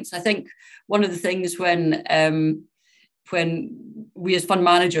the points. I think one of the things when when we as fund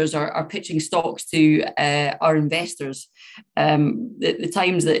managers are pitching stocks to our investors, the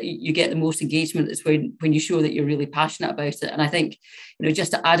times that you get the most engagement is when you show that you're really passionate about it. And I think,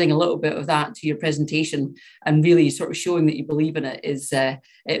 just adding a little bit of that to your presentation and really sort of showing that you believe in it is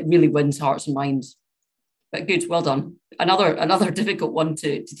it really wins hearts and minds. But good, well done. Another difficult one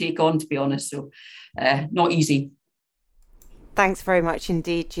to take on, to be honest. So not easy. Thanks very much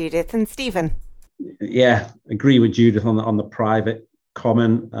indeed, Judith. And Stephen? Yeah, agree with Judith on the private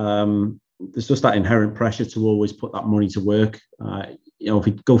comment. There's just that inherent pressure to always put that money to work. If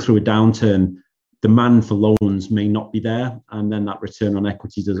we go through a downturn, demand for loans may not be there, and then that return on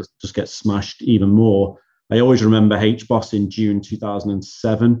equity just gets smashed even more. I always remember HBOS in June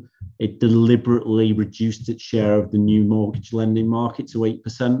 2007. It deliberately reduced its share of the new mortgage lending market to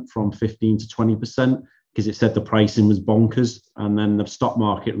 8% from 15 to 20%. Because it said the pricing was bonkers, and then the stock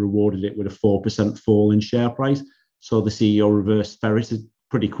market rewarded it with a 4% fall in share price. So the CEO reversed ferreted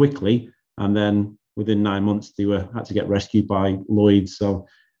pretty quickly, and then within 9 months they had to get rescued by Lloyds. So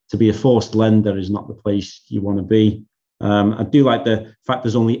to be a forced lender is not the place you want to be. I do like the fact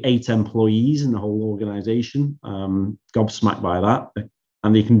there's only 8 employees in the whole organisation. Gobsmacked by that,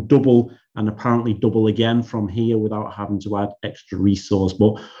 and they can double and apparently double again from here without having to add extra resource.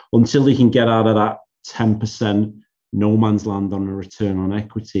 But until they can get out of that 10% no man's land on a return on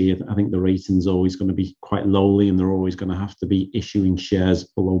equity, I think the rating is always going to be quite lowly, and they're always going to have to be issuing shares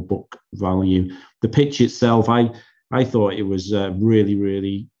below book value. The pitch itself, I thought it was really,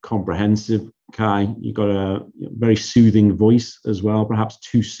 really comprehensive. Kai, you got a very soothing voice as well, perhaps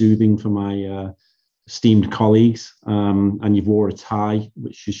too soothing for my esteemed colleagues, and you've wore a tie,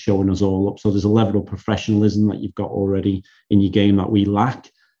 which is showing us all up. So there's a level of professionalism that you've got already in your game that we lack.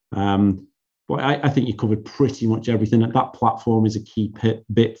 But I think you covered pretty much everything. That platform is a key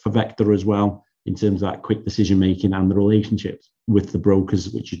bit for Vector as well, in terms of that quick decision making, and the relationships with the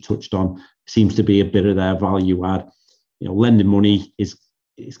brokers, which you touched on, seems to be a bit of their value add. Lending money is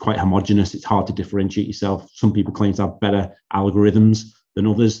quite homogenous. It's hard to differentiate yourself. Some people claim to have better algorithms than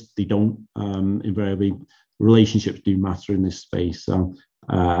others. They don't. Invariably, relationships do matter in this space. So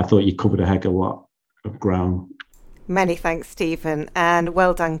I thought you covered a heck of a lot of ground. Many thanks, Stephen, and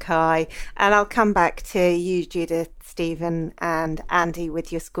well done, Kai. And I'll come back to you, Judith, Stephen, and Andy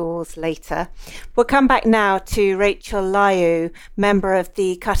with your scores later. We'll come back now to Rachel Liu, member of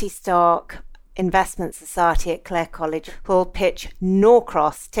the Cutty Stark Investment Society at Clare College, who'll pitch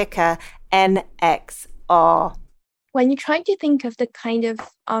Norcross, ticker NXR. When you try to think of the kind of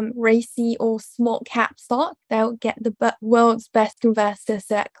racy or small cap stock that will get the world's best investors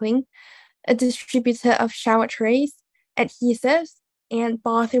circling, a distributor of shower trays, adhesives, and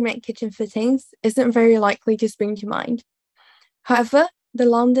bathroom and kitchen fittings isn't very likely to spring to mind. However, the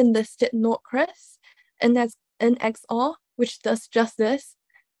London-listed Norcross NXR, which does just this,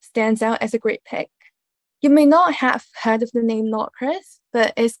 stands out as a great pick. You may not have heard of the name Norcross,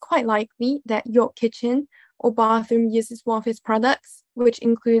 but it's quite likely that your kitchen or bathroom uses one of its products, which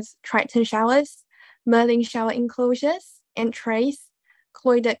includes Triton showers, Merlin shower enclosures and trays,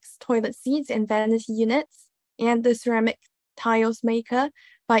 Cloidex toilet seats and vanity units, and the ceramic tiles maker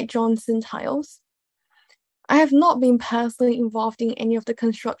by Johnson Tiles. I have not been personally involved in any of the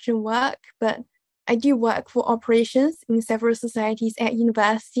construction work, but I do work for operations in several societies at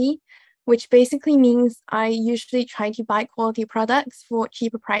university, which basically means I usually try to buy quality products for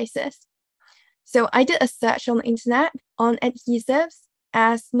cheaper prices. So I did a search on the internet on adhesives,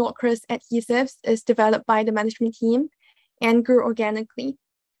 as Norcross Adhesives is developed by the management team and grew organically.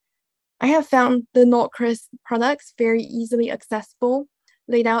 I have found the Norcross products very easily accessible,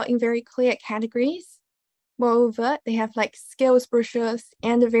 laid out in very clear categories. Moreover, they have skills brochures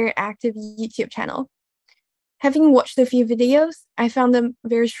and a very active YouTube channel. Having watched a few videos, I found them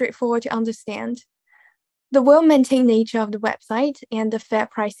very straightforward to understand. The well-maintained nature of the website and the fair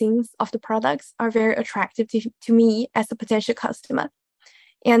pricings of the products are very attractive to me as a potential customer.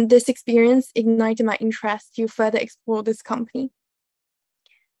 And this experience ignited my interest to further explore this company.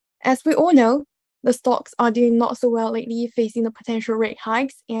 As we all know, the stocks are doing not so well lately, facing the potential rate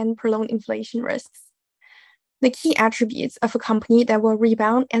hikes and prolonged inflation risks. The key attributes of a company that will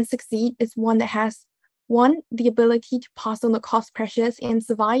rebound and succeed is one that has 1, the ability to pass on the cost pressures and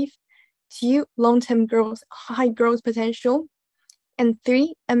survive, 2, long-term growth, high growth potential, and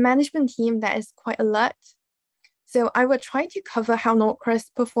 3, a management team that is quite alert. So I will try to cover how Norcross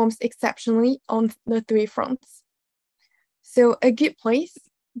performs exceptionally on the 3 fronts. So a good place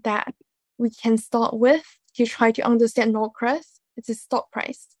that we can start with to try to understand Norcross is its stock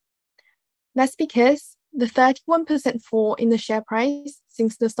price. That's because the 31% fall in the share price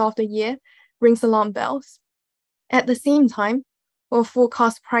since the start of the year rings alarm bells. At the same time, with a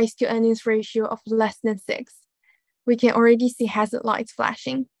forecast price to earnings ratio of less than 6, we can already see hazard lights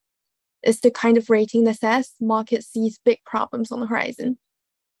flashing. It's the kind of rating that says market sees big problems on the horizon.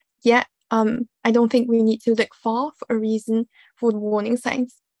 Yet, I don't think we need to look far for a reason for the warning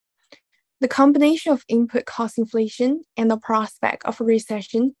signs. The combination of input cost inflation and the prospect of a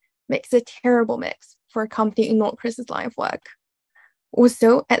recession makes a terrible mix for a company in Nordkrist's line of work.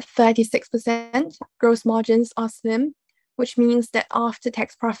 Also, at 36%, gross margins are slim, which means that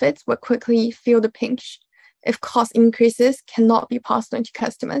after-tax profits will quickly feel the pinch if cost increases cannot be passed on to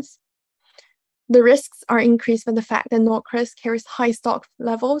customers. The risks are increased by the fact that Nordkrist carries high stock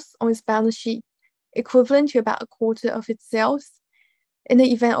levels on its balance sheet, equivalent to about a quarter of its sales. In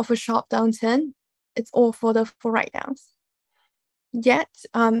the event of a sharp downturn, it's all fodder for write-downs. Yet,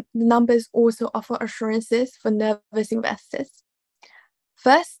 the numbers also offer assurances for nervous investors.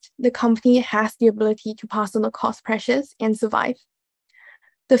 First, the company has the ability to pass on the cost pressures and survive.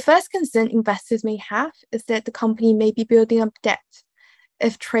 The first concern investors may have is that the company may be building up debt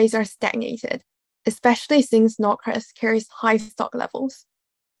if trades are stagnated, especially since Nordkrist carries high stock levels.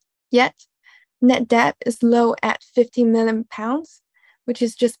 Yet, net debt is low at £50 million, which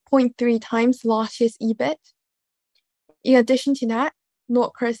is just 0.3 times last year's EBIT. In addition to that,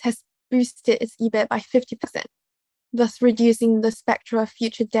 Nordkrist has boosted its EBIT by 50%, thus reducing the specter of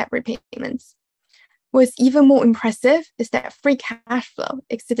future debt repayments. What's even more impressive is that free cash flow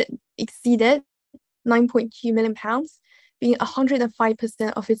exceeded £9.2 million, being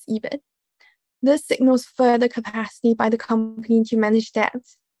 105% of its EBIT. This signals further capacity by the company to manage debt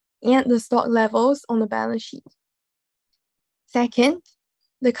and the stock levels on the balance sheet. Second,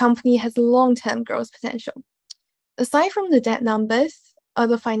 the company has long-term growth potential. Aside from the debt numbers,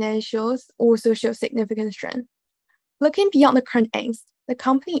 other financials also show significant strength. Looking beyond the current aims, the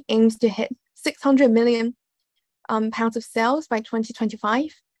company aims to hit £600 million of sales by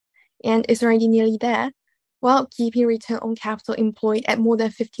 2025 and is already nearly there, while keeping return on capital employed at more than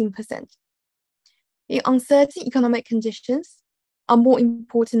 15%. The uncertain economic conditions are more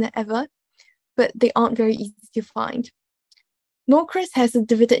important than ever, but they aren't very easy to find. Nordkrist has a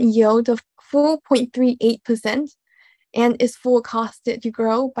dividend yield of 4.38% and is forecasted to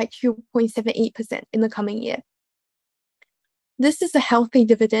grow by 2.78% in the coming year. This is a healthy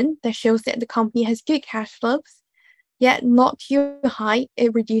dividend that shows that the company has good cash flows, yet not too high,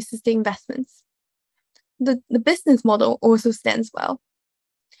 it reduces the investments. The business model also stands well.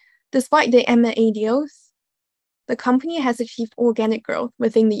 Despite the M&A deals, the company has achieved organic growth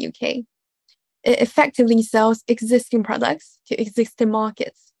within the UK. It effectively sells existing products to existing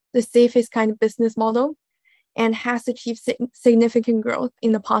markets, the safest kind of business model, and has achieved significant growth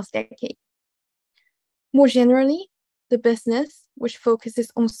in the past decade. More generally, the business, which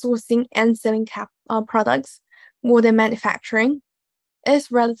focuses on sourcing and selling products more than manufacturing,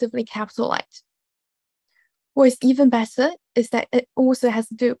 is relatively capital light. What is even better is that it also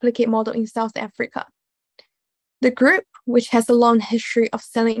has a duplicate model in South Africa. The group, which has a long history of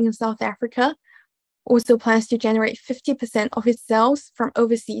selling in South Africa, also plans to generate 50% of its sales from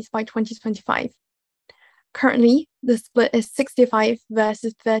overseas by 2025. Currently, the split is 65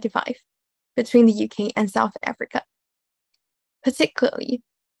 versus 35 between the UK and South Africa. Particularly,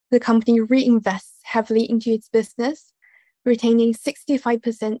 the company reinvests heavily into its business, retaining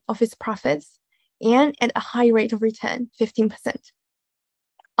 65% of its profits and at a high rate of return, 15%.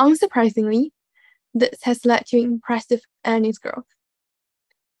 Unsurprisingly, this has led to impressive earnings growth.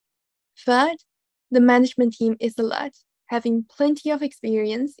 Third, the management team is alert, having plenty of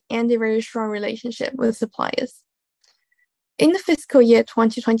experience and a very strong relationship with suppliers. In the fiscal year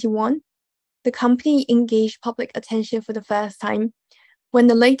 2021, the company engaged public attention for the first time when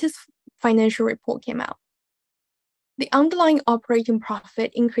the latest financial report came out. The underlying operating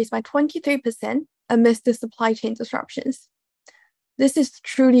profit increased by 23% amidst the supply chain disruptions. This is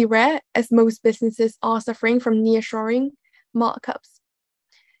truly rare, as most businesses are suffering from nearshoring markups.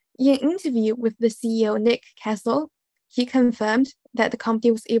 In an interview with the CEO, Nick Kessel, he confirmed that the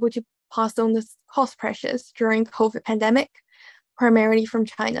company was able to pass on the cost pressures during the COVID pandemic, primarily from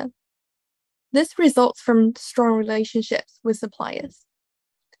China. This results from strong relationships with suppliers.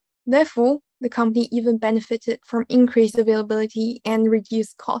 Therefore, the company even benefited from increased availability and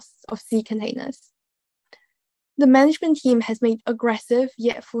reduced costs of sea containers. The management team has made aggressive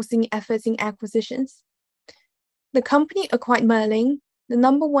yet forcing efforts in acquisitions. The company acquired Merlin, the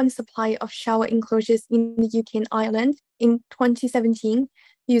number one supplier of shower enclosures in the UK and Ireland, in 2017,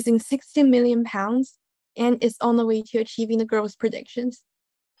 using £60 million, and is on the way to achieving the growth predictions.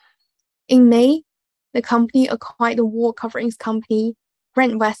 In May, the company acquired the wall coverings company,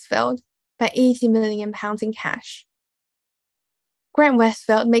 Brent Westfield, by £80 million in cash. Grant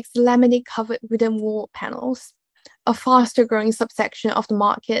Westfield makes laminate-covered wooden wall panels, a faster-growing subsection of the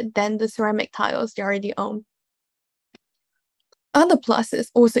market than the ceramic tiles they already own. Other pluses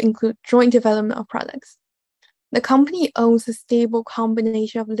also include joint development of products. The company owns a stable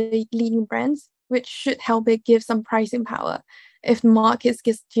combination of leading brands, which should help it give some pricing power if the market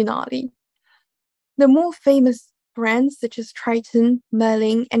gets too gnarly. The more famous brands such as Triton,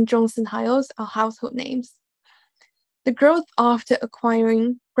 Merlin, and Johnson Tiles are household names. The growth after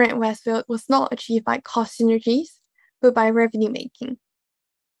acquiring Grant Westfield was not achieved by cost synergies, but by revenue making.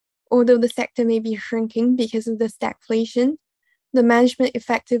 Although the sector may be shrinking because of the stagflation, the management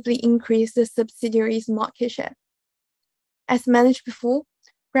effectively increased the subsidiary's market share. As managed before,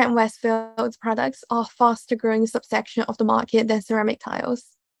 Grant Westfield's products are a faster growing subsection of the market than ceramic tiles.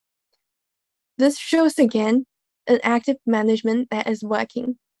 This shows again an active management that is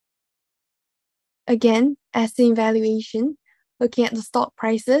working. Again, as in valuation, looking at the stock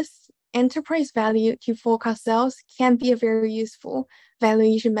prices, enterprise value to forecast sales can be a very useful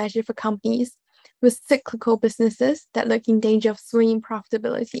valuation measure for companies with cyclical businesses that look in danger of swinging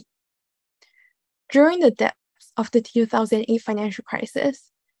profitability. During the depths of the 2008 financial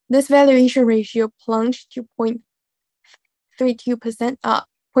crisis, this valuation ratio plunged to 0.32%, up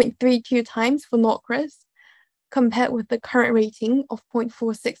 0.32 times for Nordcrest, compared with the current rating of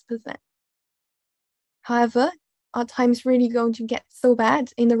 0.46%. However, are times really going to get so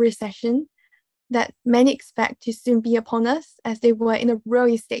bad in the recession that many expect to soon be upon us, as they were in a real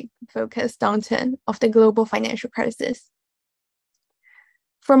estate-focused downturn of the global financial crisis?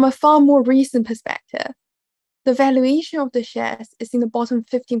 From a far more recent perspective, the valuation of the shares is in the bottom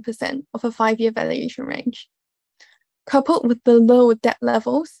 15% of a 5-year valuation range. Coupled with the low debt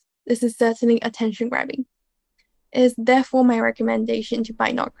levels, this is certainly attention-grabbing. It is therefore my recommendation to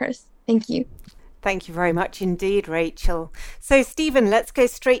buy Nordcrest. Thank you. Thank you very much indeed, Rachel. So, Stephen, let's go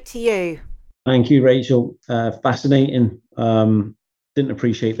straight to you. Thank you, Rachel. Fascinating. Didn't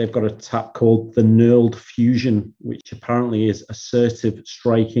appreciate they've got a tap called the Knurled Fusion, which apparently is assertive,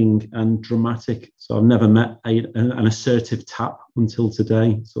 striking, and dramatic. So I've never met an assertive tap until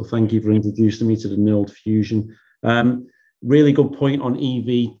today. So thank you for introducing me to the Knurled Fusion. Really good point on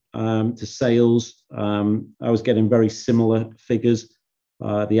EV to sales. I was getting very similar figures.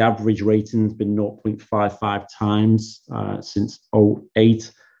 The average rating has been 0.55 times since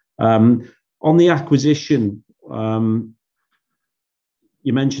 2008. On the acquisition,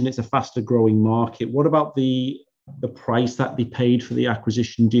 you mentioned it's a faster growing market. What about the price that they paid for the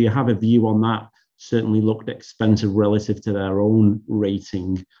acquisition? Do you have a view on that? Certainly looked expensive relative to their own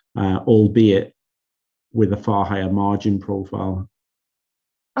rating, albeit with a far higher margin profile.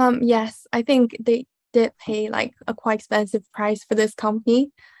 Yes, I think they did pay like a quite expensive price for this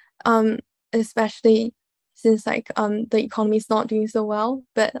company, especially since the economy is not doing so well.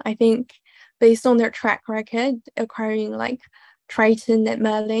 But I think based on their track record, acquiring like Triton and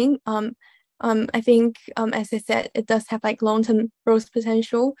Merlin, I think as I said, it does have like long-term growth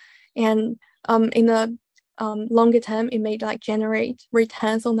potential, and in the longer term, it may like generate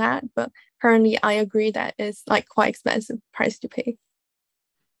returns on that. But currently, I agree that it's like quite expensive price to pay.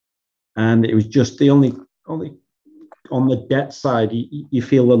 And it was just the only on the debt side, you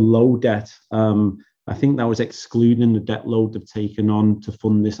feel a low debt. I think that was excluding the debt load they've taken on to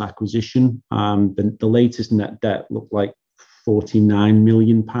fund this acquisition. The latest net debt looked like £49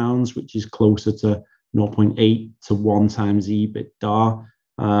 million, which is closer to 0.8 to 1 times EBITDA,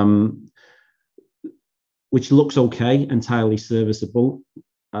 which looks okay, entirely serviceable.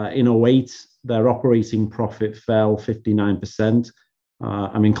 In 2008, their operating profit fell 59%.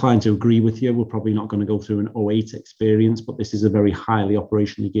 I'm inclined to agree with you. We're probably not going to go through an 2008 experience, but this is a very highly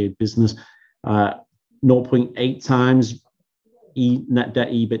operationally geared business. 0.8 times net debt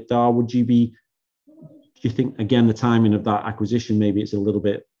EBITDA. Do you think, again, the timing of that acquisition, maybe it's a little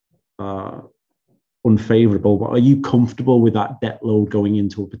bit unfavorable, but are you comfortable with that debt load going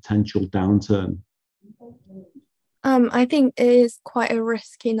into a potential downturn? I think it is quite a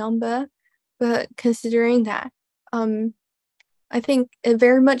risky number, but considering that, I think it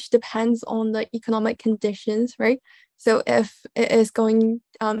very much depends on the economic conditions, right? So if it is going,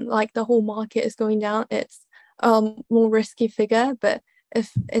 like the whole market is going down, it's a more risky figure. But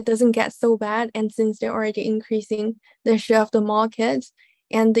if it doesn't get so bad, and since they're already increasing their share of the market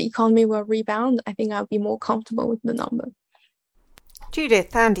and the economy will rebound, I think I'll be more comfortable with the number.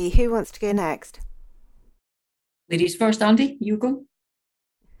 Judith, Andy, who wants to go next? Ladies first, Andy, you go.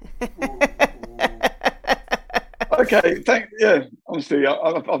 Okay, honestly,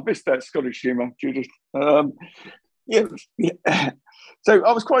 I've missed that Scottish humour, Judith. Yeah. So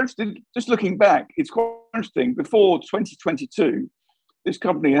I was quite interested, just looking back, it's quite interesting. Before 2022, this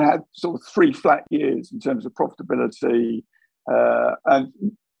company had sort of 3 flat years in terms of profitability. And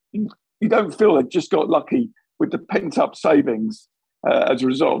you don't feel they've just got lucky with the pent-up savings as a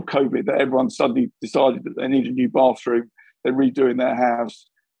result of COVID, that everyone suddenly decided that they need a new bathroom, they're redoing their house.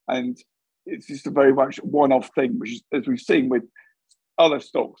 And it's just a very much one-off thing, which is, as we've seen with other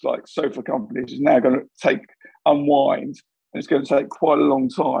stocks like sofa companies, is now going to unwind. And it's going to take quite a long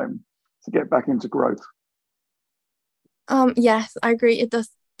time to get back into growth. Yes, I agree. It does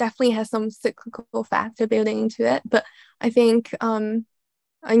definitely has some cyclical factor building into it. But I think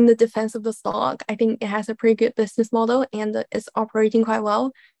in the defense of the stock, I think it has a pretty good business model and it's operating quite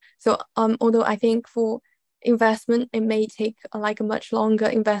well. So although I think for investment, it may take like a much longer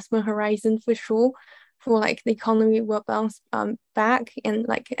investment horizon for sure, for like the economy will bounce back and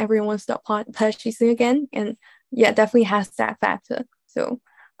like everyone will start purchasing again. And yeah, definitely has that factor. So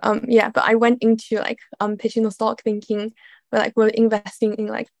but I went into like pitching the stock thinking we're investing in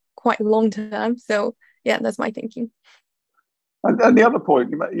like quite long term. So yeah, that's my thinking. And the other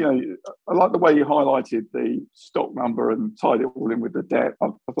point, I like the way you highlighted the stock number and tied it all in with the debt. I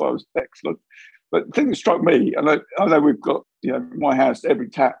thought it was excellent. But the thing that struck me, and I know we've got, my house, every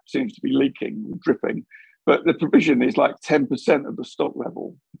tap seems to be leaking, dripping, but the provision is like 10% of the stock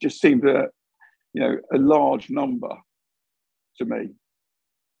level. It just seemed a large number to me.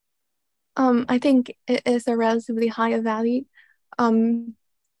 I think it is a relatively higher value. I'm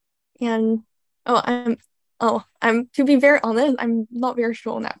to be very honest, I'm not very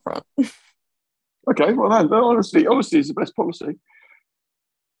sure on that front. Okay, well, honesty is the best policy.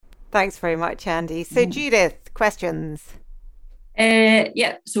 Thanks very much, Andy. So, Judith, questions?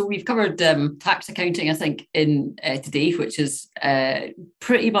 So we've covered tax accounting, I think, in today, which is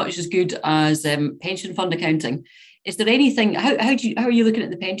pretty much as good as pension fund accounting. Is there anything? How are you looking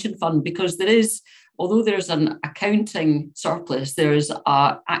at the pension fund? Because although there's an accounting surplus, there's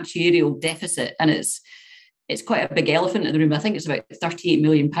a actuarial deficit, and it's quite a big elephant in the room. I think it's about £38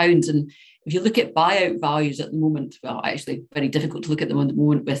 million. And if you look at buyout values at the moment, well, actually very difficult to look at them at the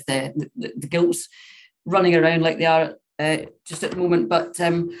moment with the gilts running around like they are just at the moment. But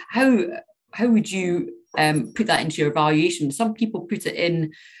how would you put that into your valuation? Some people put it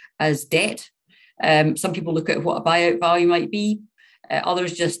in as debt. Some people look at what a buyout value might be.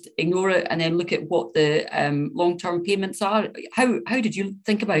 Others just ignore it and then look at what the long-term payments are. How did you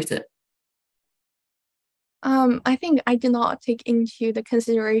think about it? I think I did not take into the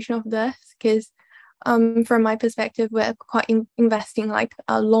consideration of this because from my perspective, we're quite investing like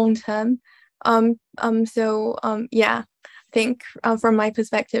a long term. I think from my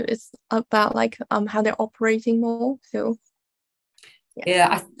perspective, it's about like how they're operating more. So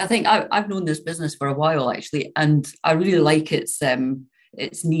yeah, I think I've known this business for a while actually, and I really like its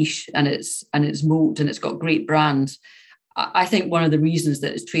niche and its moat, and it's got great brands. I think one of the reasons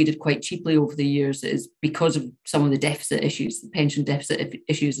that it's traded quite cheaply over the years is because of some of the deficit issues, the pension deficit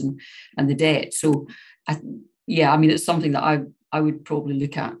issues and the debt. So, it's something that I would probably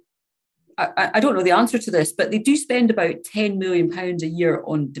look at. I don't know the answer to this, but they do spend about £10 million a year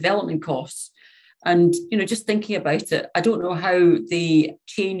on development costs. And, just thinking about it, I don't know how they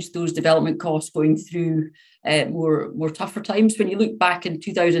changed those development costs going through more tougher times. When you look back in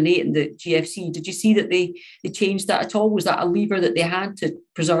 2008 in the GFC, did you see that they changed that at all? Was that a lever that they had to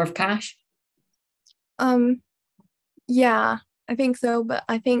preserve cash? Yeah, I think so. But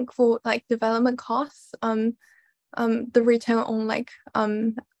I think for like development costs, the return on like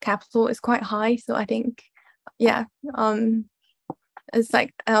capital is quite high. So I think, it's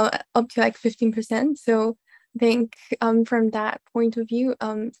like up to like 15%. So I think from that point of view,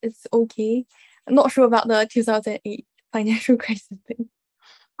 it's okay. I'm not sure about the 2008 financial crisis thing.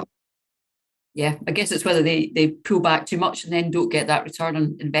 Yeah, I guess it's whether they pull back too much and then don't get that return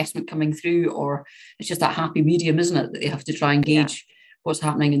on investment coming through, or it's just that happy medium, isn't it, that they have to try and gauge what's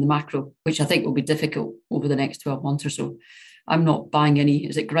happening in the macro, which I think will be difficult over the next 12 months or so. I'm not buying any,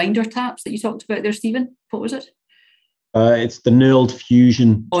 is it grinder taps that you talked about there, Stephen? What was it? It's the Knurled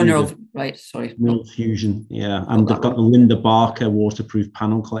Fusion. Oh, Knurled, right, sorry. Knurled Fusion, yeah. And they've got the Linda Barker waterproof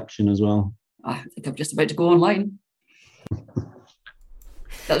panel collection as well. I think I'm just about to go online.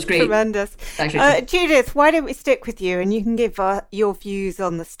 That was great. Tremendous. Thanks, Judith, why don't we stick with you and you can give your views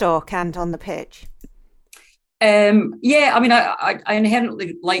on the stock and on the pitch? I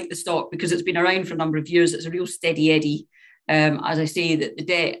inherently like the stock because it's been around for a number of years. It's a real steady eddy. As I say, that the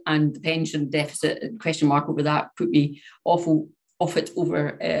debt and the pension deficit, question mark over that, put me off it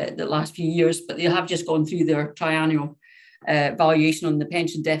over the last few years. But they have just gone through their triennial valuation on the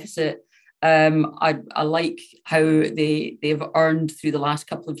pension deficit. I like how they've earned through the last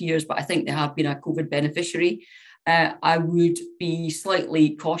couple of years, but I think they have been a COVID beneficiary. I would be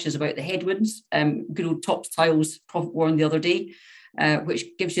slightly cautious about the headwinds. Good old Topps Tiles profit warned the other day, which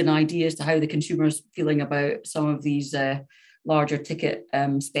gives you an idea as to how the consumer's feeling about some of these larger ticket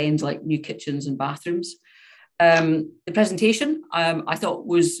spends like new kitchens and bathrooms. The presentation I thought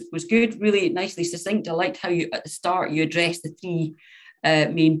was good, really nicely succinct. I liked how you at the start you addressed the three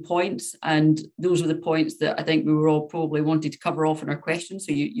main points, and those were the points that I think we were all probably wanting to cover off in our questions.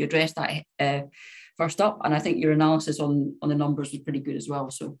 So you addressed that first up, and I think your analysis on the numbers was pretty good as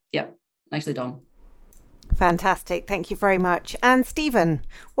well. So yeah, nicely done. Fantastic, thank you very much. And Stephen,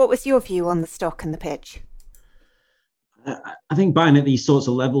 what was your view on the stock and the pitch? I think buying at these sorts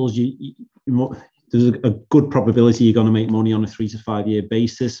of levels, there's a good probability you're going to make money on a 3 to 5 year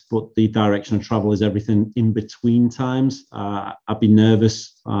basis, but the direction of travel is everything in between times. I'd be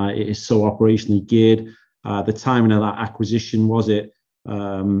nervous. It is so operationally geared. The timing of that acquisition, was it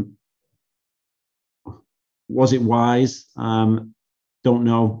wise? Don't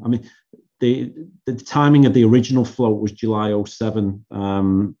know. I mean, the timing of the original float was July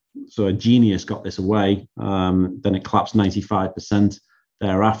 2007. So a genius got this away. Then it collapsed 95%.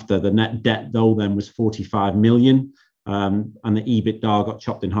 Thereafter, the net debt though then was 45 million, and the EBITDA got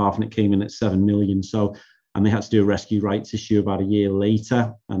chopped in half, and it came in at 7 million. So, and they had to do a rescue rights issue about a year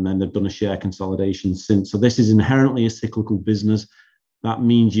later, and then they've done a share consolidation since. So this is inherently a cyclical business. That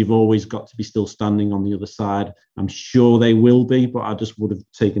means you've always got to be still standing on the other side. I'm sure they will be, but I just would have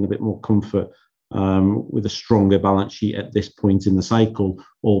taken a bit more comfort with a stronger balance sheet at this point in the cycle,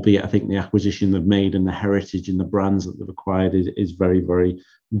 albeit I think the acquisition they've made and the heritage and the brands that they've acquired is very, very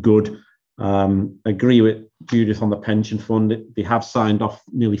good. Agree with Judith on the pension fund. They have signed off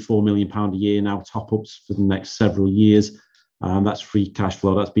nearly £4 million a year now, top-ups for the next several years. That's free cash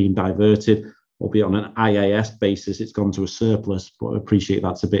flow that's being diverted, albeit on an IAS basis, it's gone to a surplus, but I appreciate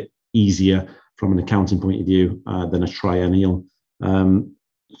that's a bit easier from an accounting point of view than a triennial.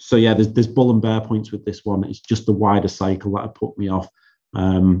 So yeah, there's bull and bear points with this one. It's just the wider cycle that put me off,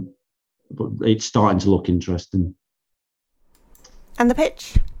 but it's starting to look interesting. And the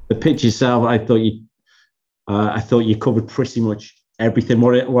pitch? The pitch itself, I thought you covered pretty much everything.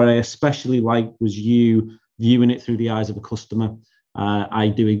 What I especially liked was you viewing it through the eyes of a customer. I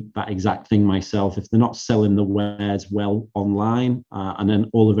do that exact thing myself. If they're not selling the wares well online, and then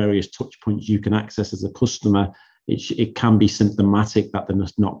all the various touch points you can access as a customer, it can be symptomatic that they're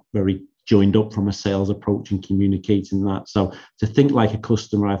just not very joined up from a sales approach and communicating that. So to think like a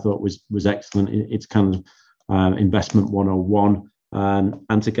customer, I thought was excellent. It's kind of investment 101,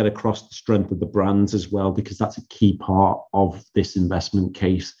 and to get across the strength of the brands as well, because that's a key part of this investment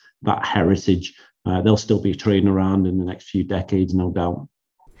case, that heritage. They'll still be trading around in the next few decades, no doubt.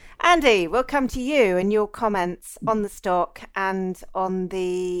 Andy, we'll come to you and your comments on the stock and on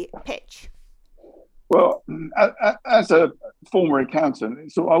the pitch. Well, as a former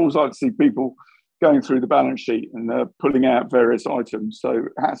accountant, I always like to see people going through the balance sheet and pulling out various items. So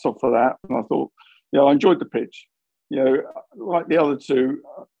hats off for that. And I thought, I enjoyed the pitch. Like the other two,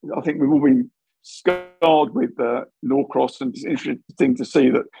 I think we've all been scarred with Norcross, and it's interesting to see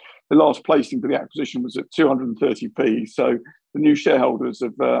that the last placing for the acquisition was at 230p. So the new shareholders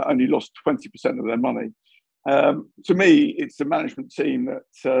have only lost 20% of their money. To me, it's the management team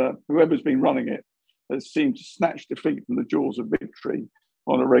that whoever's been running it has seemed to snatch defeat from the jaws of victory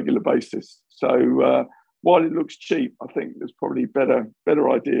on a regular basis. So while it looks cheap, I think there's probably better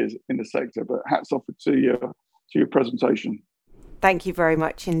ideas in the sector. But hats off to your presentation. Thank you very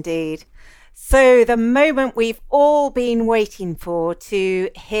much indeed. So the moment we've all been waiting for, to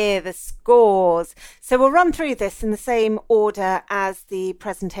hear the scores. So we'll run through this in the same order as the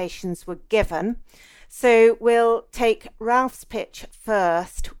presentations were given. So we'll take Ralph's pitch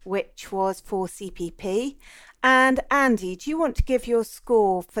first, which was for CPP. And Andy, do you want to give your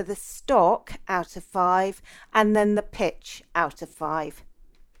score for the stock out of 5 and then the pitch out of 5?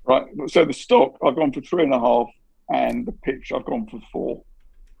 Right. So the stock, I've gone for 3.5, and the pitch, I've gone for 4.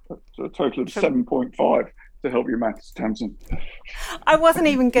 So a total of 7.5 to help your maths, Tamsin. I wasn't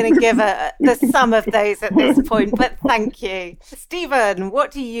even going to give the sum of those at this point, but thank you. Stephen,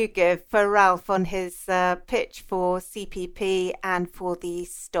 what do you give for Ralph on his pitch for CPP and for the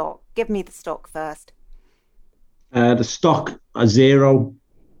stock? Give me the stock first. The stock, a 0,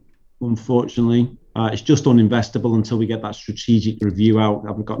 unfortunately. It's just uninvestable until we get that strategic review out.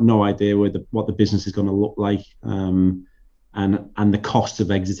 I've got no idea what the business is going to look like, and the cost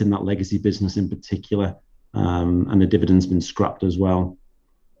of exiting that legacy business in particular. And the dividend's been scrapped as well.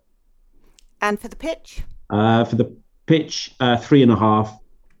 And for the pitch? For the pitch, 3.5.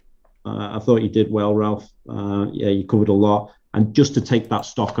 I thought you did well, Ralph. Yeah, you covered a lot. And just to take that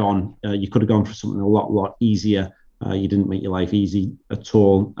stock on, you could have gone for something a lot easier. You didn't make your life easy at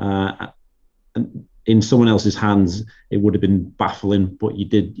all. And in someone else's hands, it would have been baffling. But you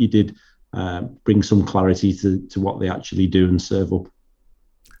did bring some clarity to what they actually do and serve up.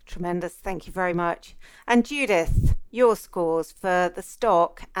 Tremendous. Thank you very much. And Judith, your scores for the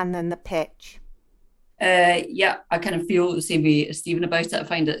stock and then the pitch. Yeah, I kind of feel the same way as Stephen about it. I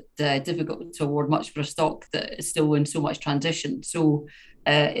find it difficult to award much for a stock that is still in so much transition. So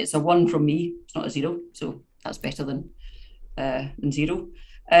it's a 1 from me. It's not a 0, so that's better than 0.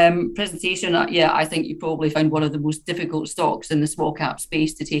 Presentation, yeah, I think you probably found one of the most difficult stocks in the small cap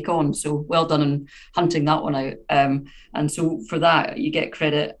space to take on. So well done on hunting that one out. And so for that, you get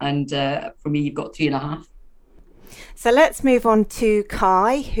credit. And for me, you've got 3.5. So let's move on to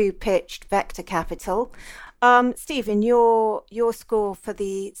Kai, who pitched Vector Capital. Stephen, your score for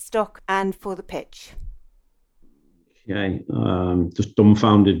the stock and for the pitch. Okay, just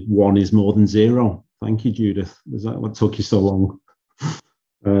dumbfounded. 1 is more than 0. Thank you, Judith. Is that what took you so long?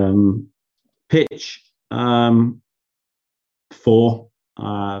 Pitch 4.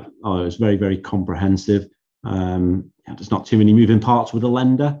 It was very, very comprehensive. There's not too many moving parts with a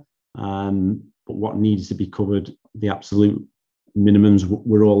lender, but what needs to be covered, the absolute minimums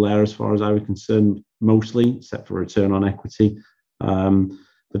were all there as far as I was concerned, mostly, except for return on equity. But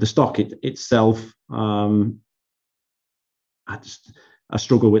the stock itself, I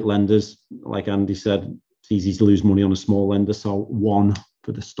struggle with lenders. Like Andy said, it's easy to lose money on a small lender, so 1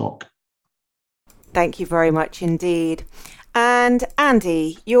 for the stock. Thank you very much indeed. And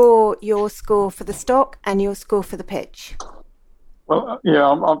Andy, your score for the stock and your score for the pitch. Well, yeah,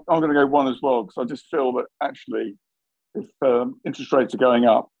 I'm going to go 1 as well, because I just feel that actually, if interest rates are going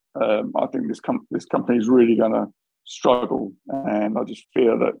up, I think this company is really going to struggle, and I just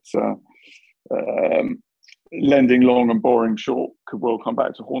fear that lending long and borrowing short could well come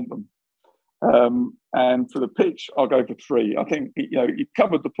back to haunt them. And for the pitch, I'll go for 3. I think you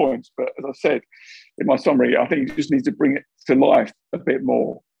covered the points, but as I said in my summary, I think you just need to bring it to life a bit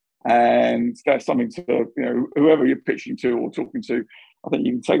more. And that's something to, whoever you're pitching to or talking to, I think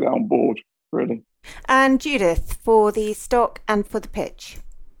you can take that on board, really. And Judith, for the stock and for the pitch.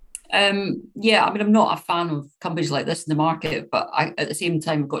 Yeah, I mean, I'm not a fan of companies like this in the market, but at the same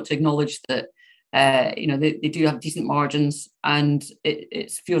time, I've got to acknowledge that, they do have decent margins, and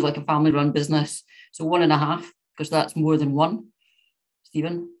it feels like a family-run business. So 1.5, because that's more than 1,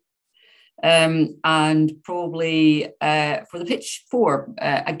 Stephen. And probably for the pitch, 4.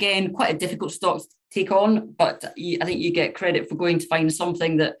 Again, quite a difficult stock to take on, but I think you get credit for going to find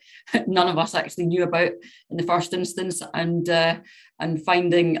something that none of us actually knew about in the first instance, and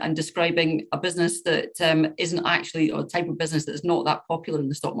finding and describing a business that isn't actually, or a type of business that's not that popular in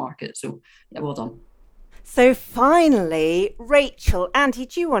the stock market. So, yeah, well done. So finally, Rachel. Andy,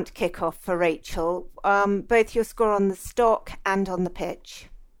 do you want to kick off for Rachel? Both your score on the stock and on the pitch.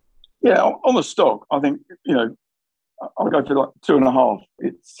 Yeah, on the stock, I think, I'll go for like 2.5.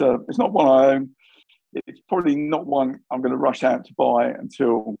 It's not one I own. It's probably not one I'm going to rush out to buy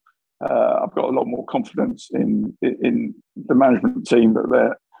until I've got a lot more confidence in the management team that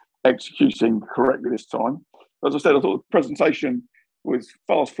they're executing correctly this time. As I said, I thought the presentation was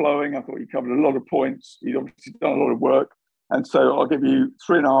fast flowing. I thought you covered a lot of points. You'd obviously done a lot of work. And so I'll give you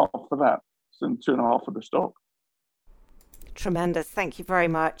 3.5 for that, and 2.5 for the stock. Tremendous. Thank you very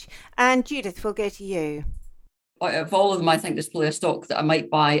much. And Judith, we'll go to you. Of all of them, I think there's probably a stock that I might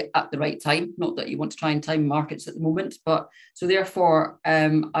buy at the right time. Not that you want to try and time markets at the moment, but so therefore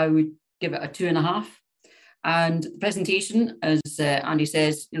I would give it a 2.5. And the presentation, as Andy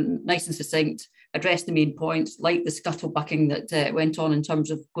says, nice and succinct, address the main points, like the scuttlebucking that went on in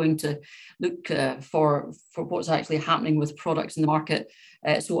terms of going to look for what's actually happening with products in the market.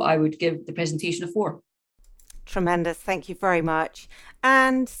 So I would give the presentation a 4. Tremendous. Thank you very much.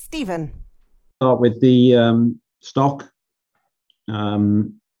 And Stephen. Start with the stock.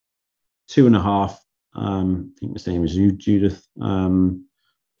 2.5. I think the same as you, Judith.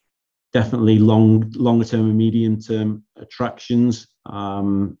 Definitely longer term and medium term attractions.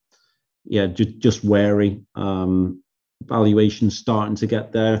 Just wary. Valuations starting to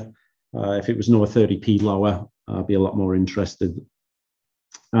get there. If it was another 30p lower, I'd be a lot more interested.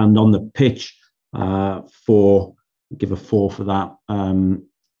 And on the pitch, 4, give a 4 for that.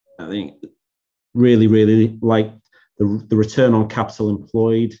 I think really like the return on capital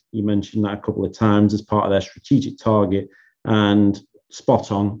employed. You mentioned that a couple of times as part of their strategic target, and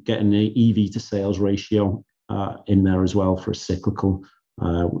spot on getting the EV to sales ratio in there as well for a cyclical,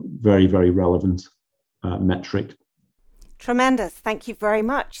 very, very relevant metric. Tremendous. Thank you very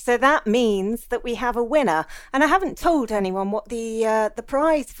much. So that means that we have a winner. And I haven't told anyone what the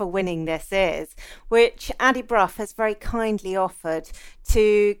prize for winning this is, which Andy Brough has very kindly offered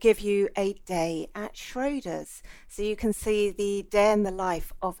to give you a day at Schroders. So you can see the day in the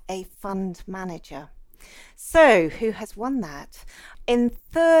life of a fund manager. So who has won that? In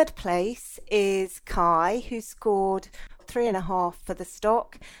third place is Kai, who scored 3.5 for the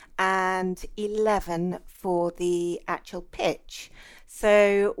stock and 11 for the actual pitch.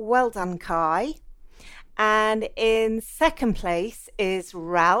 So well done, Kai. And in second place is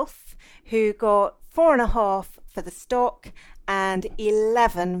Ralph, who got 4.5 for the stock and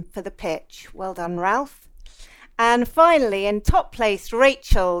 11 for the pitch. Well done, Ralph. And finally, in top place,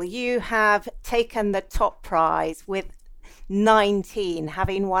 Rachel, you have taken the top prize with 19,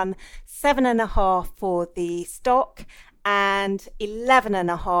 having won 7.5 for the stock and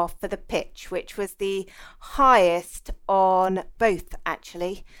 11.5 for the pitch, which was the highest on both,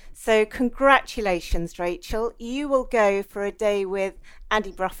 actually. So congratulations, Rachel. You will go for a day with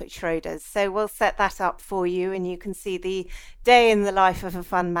Andy Brough at Schroders. So we'll set that up for you, and you can see the day in the life of a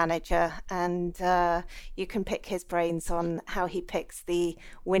fund manager, and you can pick his brains on how he picks the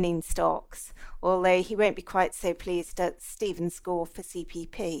winning stocks, although he won't be quite so pleased at Stephen's score for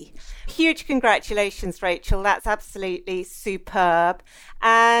CPP. Huge congratulations, Rachel. That's absolutely superb.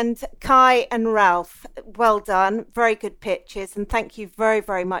 And Kai and Ralph, well done. Very good pitches, and thank you very,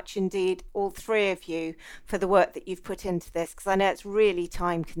 very much indeed, all three of you, for the work that you've put into this, because I know it's really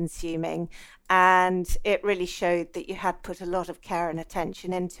time consuming, and it really showed that you had put a lot of care and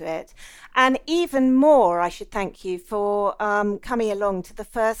attention into it. And even more, I should thank you for coming along to the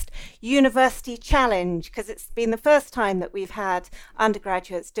first University Challenge, because it's been the first time that we've had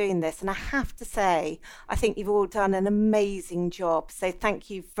undergraduates doing this, and I have to say, I think you've all done an amazing job. So thank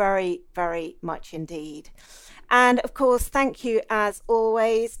you very, very much indeed. And of course, thank you as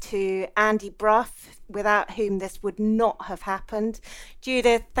always to Andy Brough, without whom this would not have happened.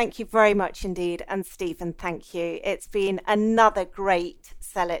 Judith, thank you very much indeed. And Stephen, thank you. It's been another great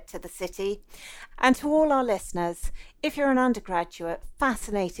Sell It to the City. And to all our listeners, if you're an undergraduate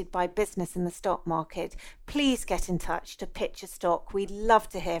fascinated by business in the stock market, please get in touch to pitch a stock. We'd love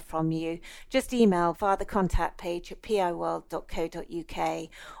to hear from you. Just email via the contact page at piworld.co.uk.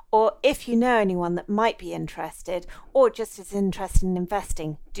 Or if you know anyone that might be interested or just as interested in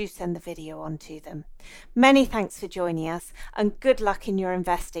investing, do send the video on to them. Many thanks for joining us, and good luck in your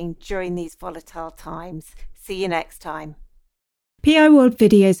investing during these volatile times. See you next time. PI World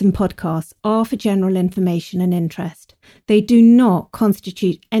videos and podcasts are for general information and interest. They do not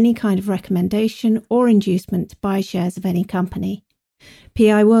constitute any kind of recommendation or inducement to buy shares of any company.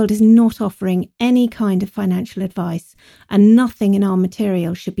 PI World is not offering any kind of financial advice, and nothing in our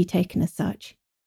material should be taken as such.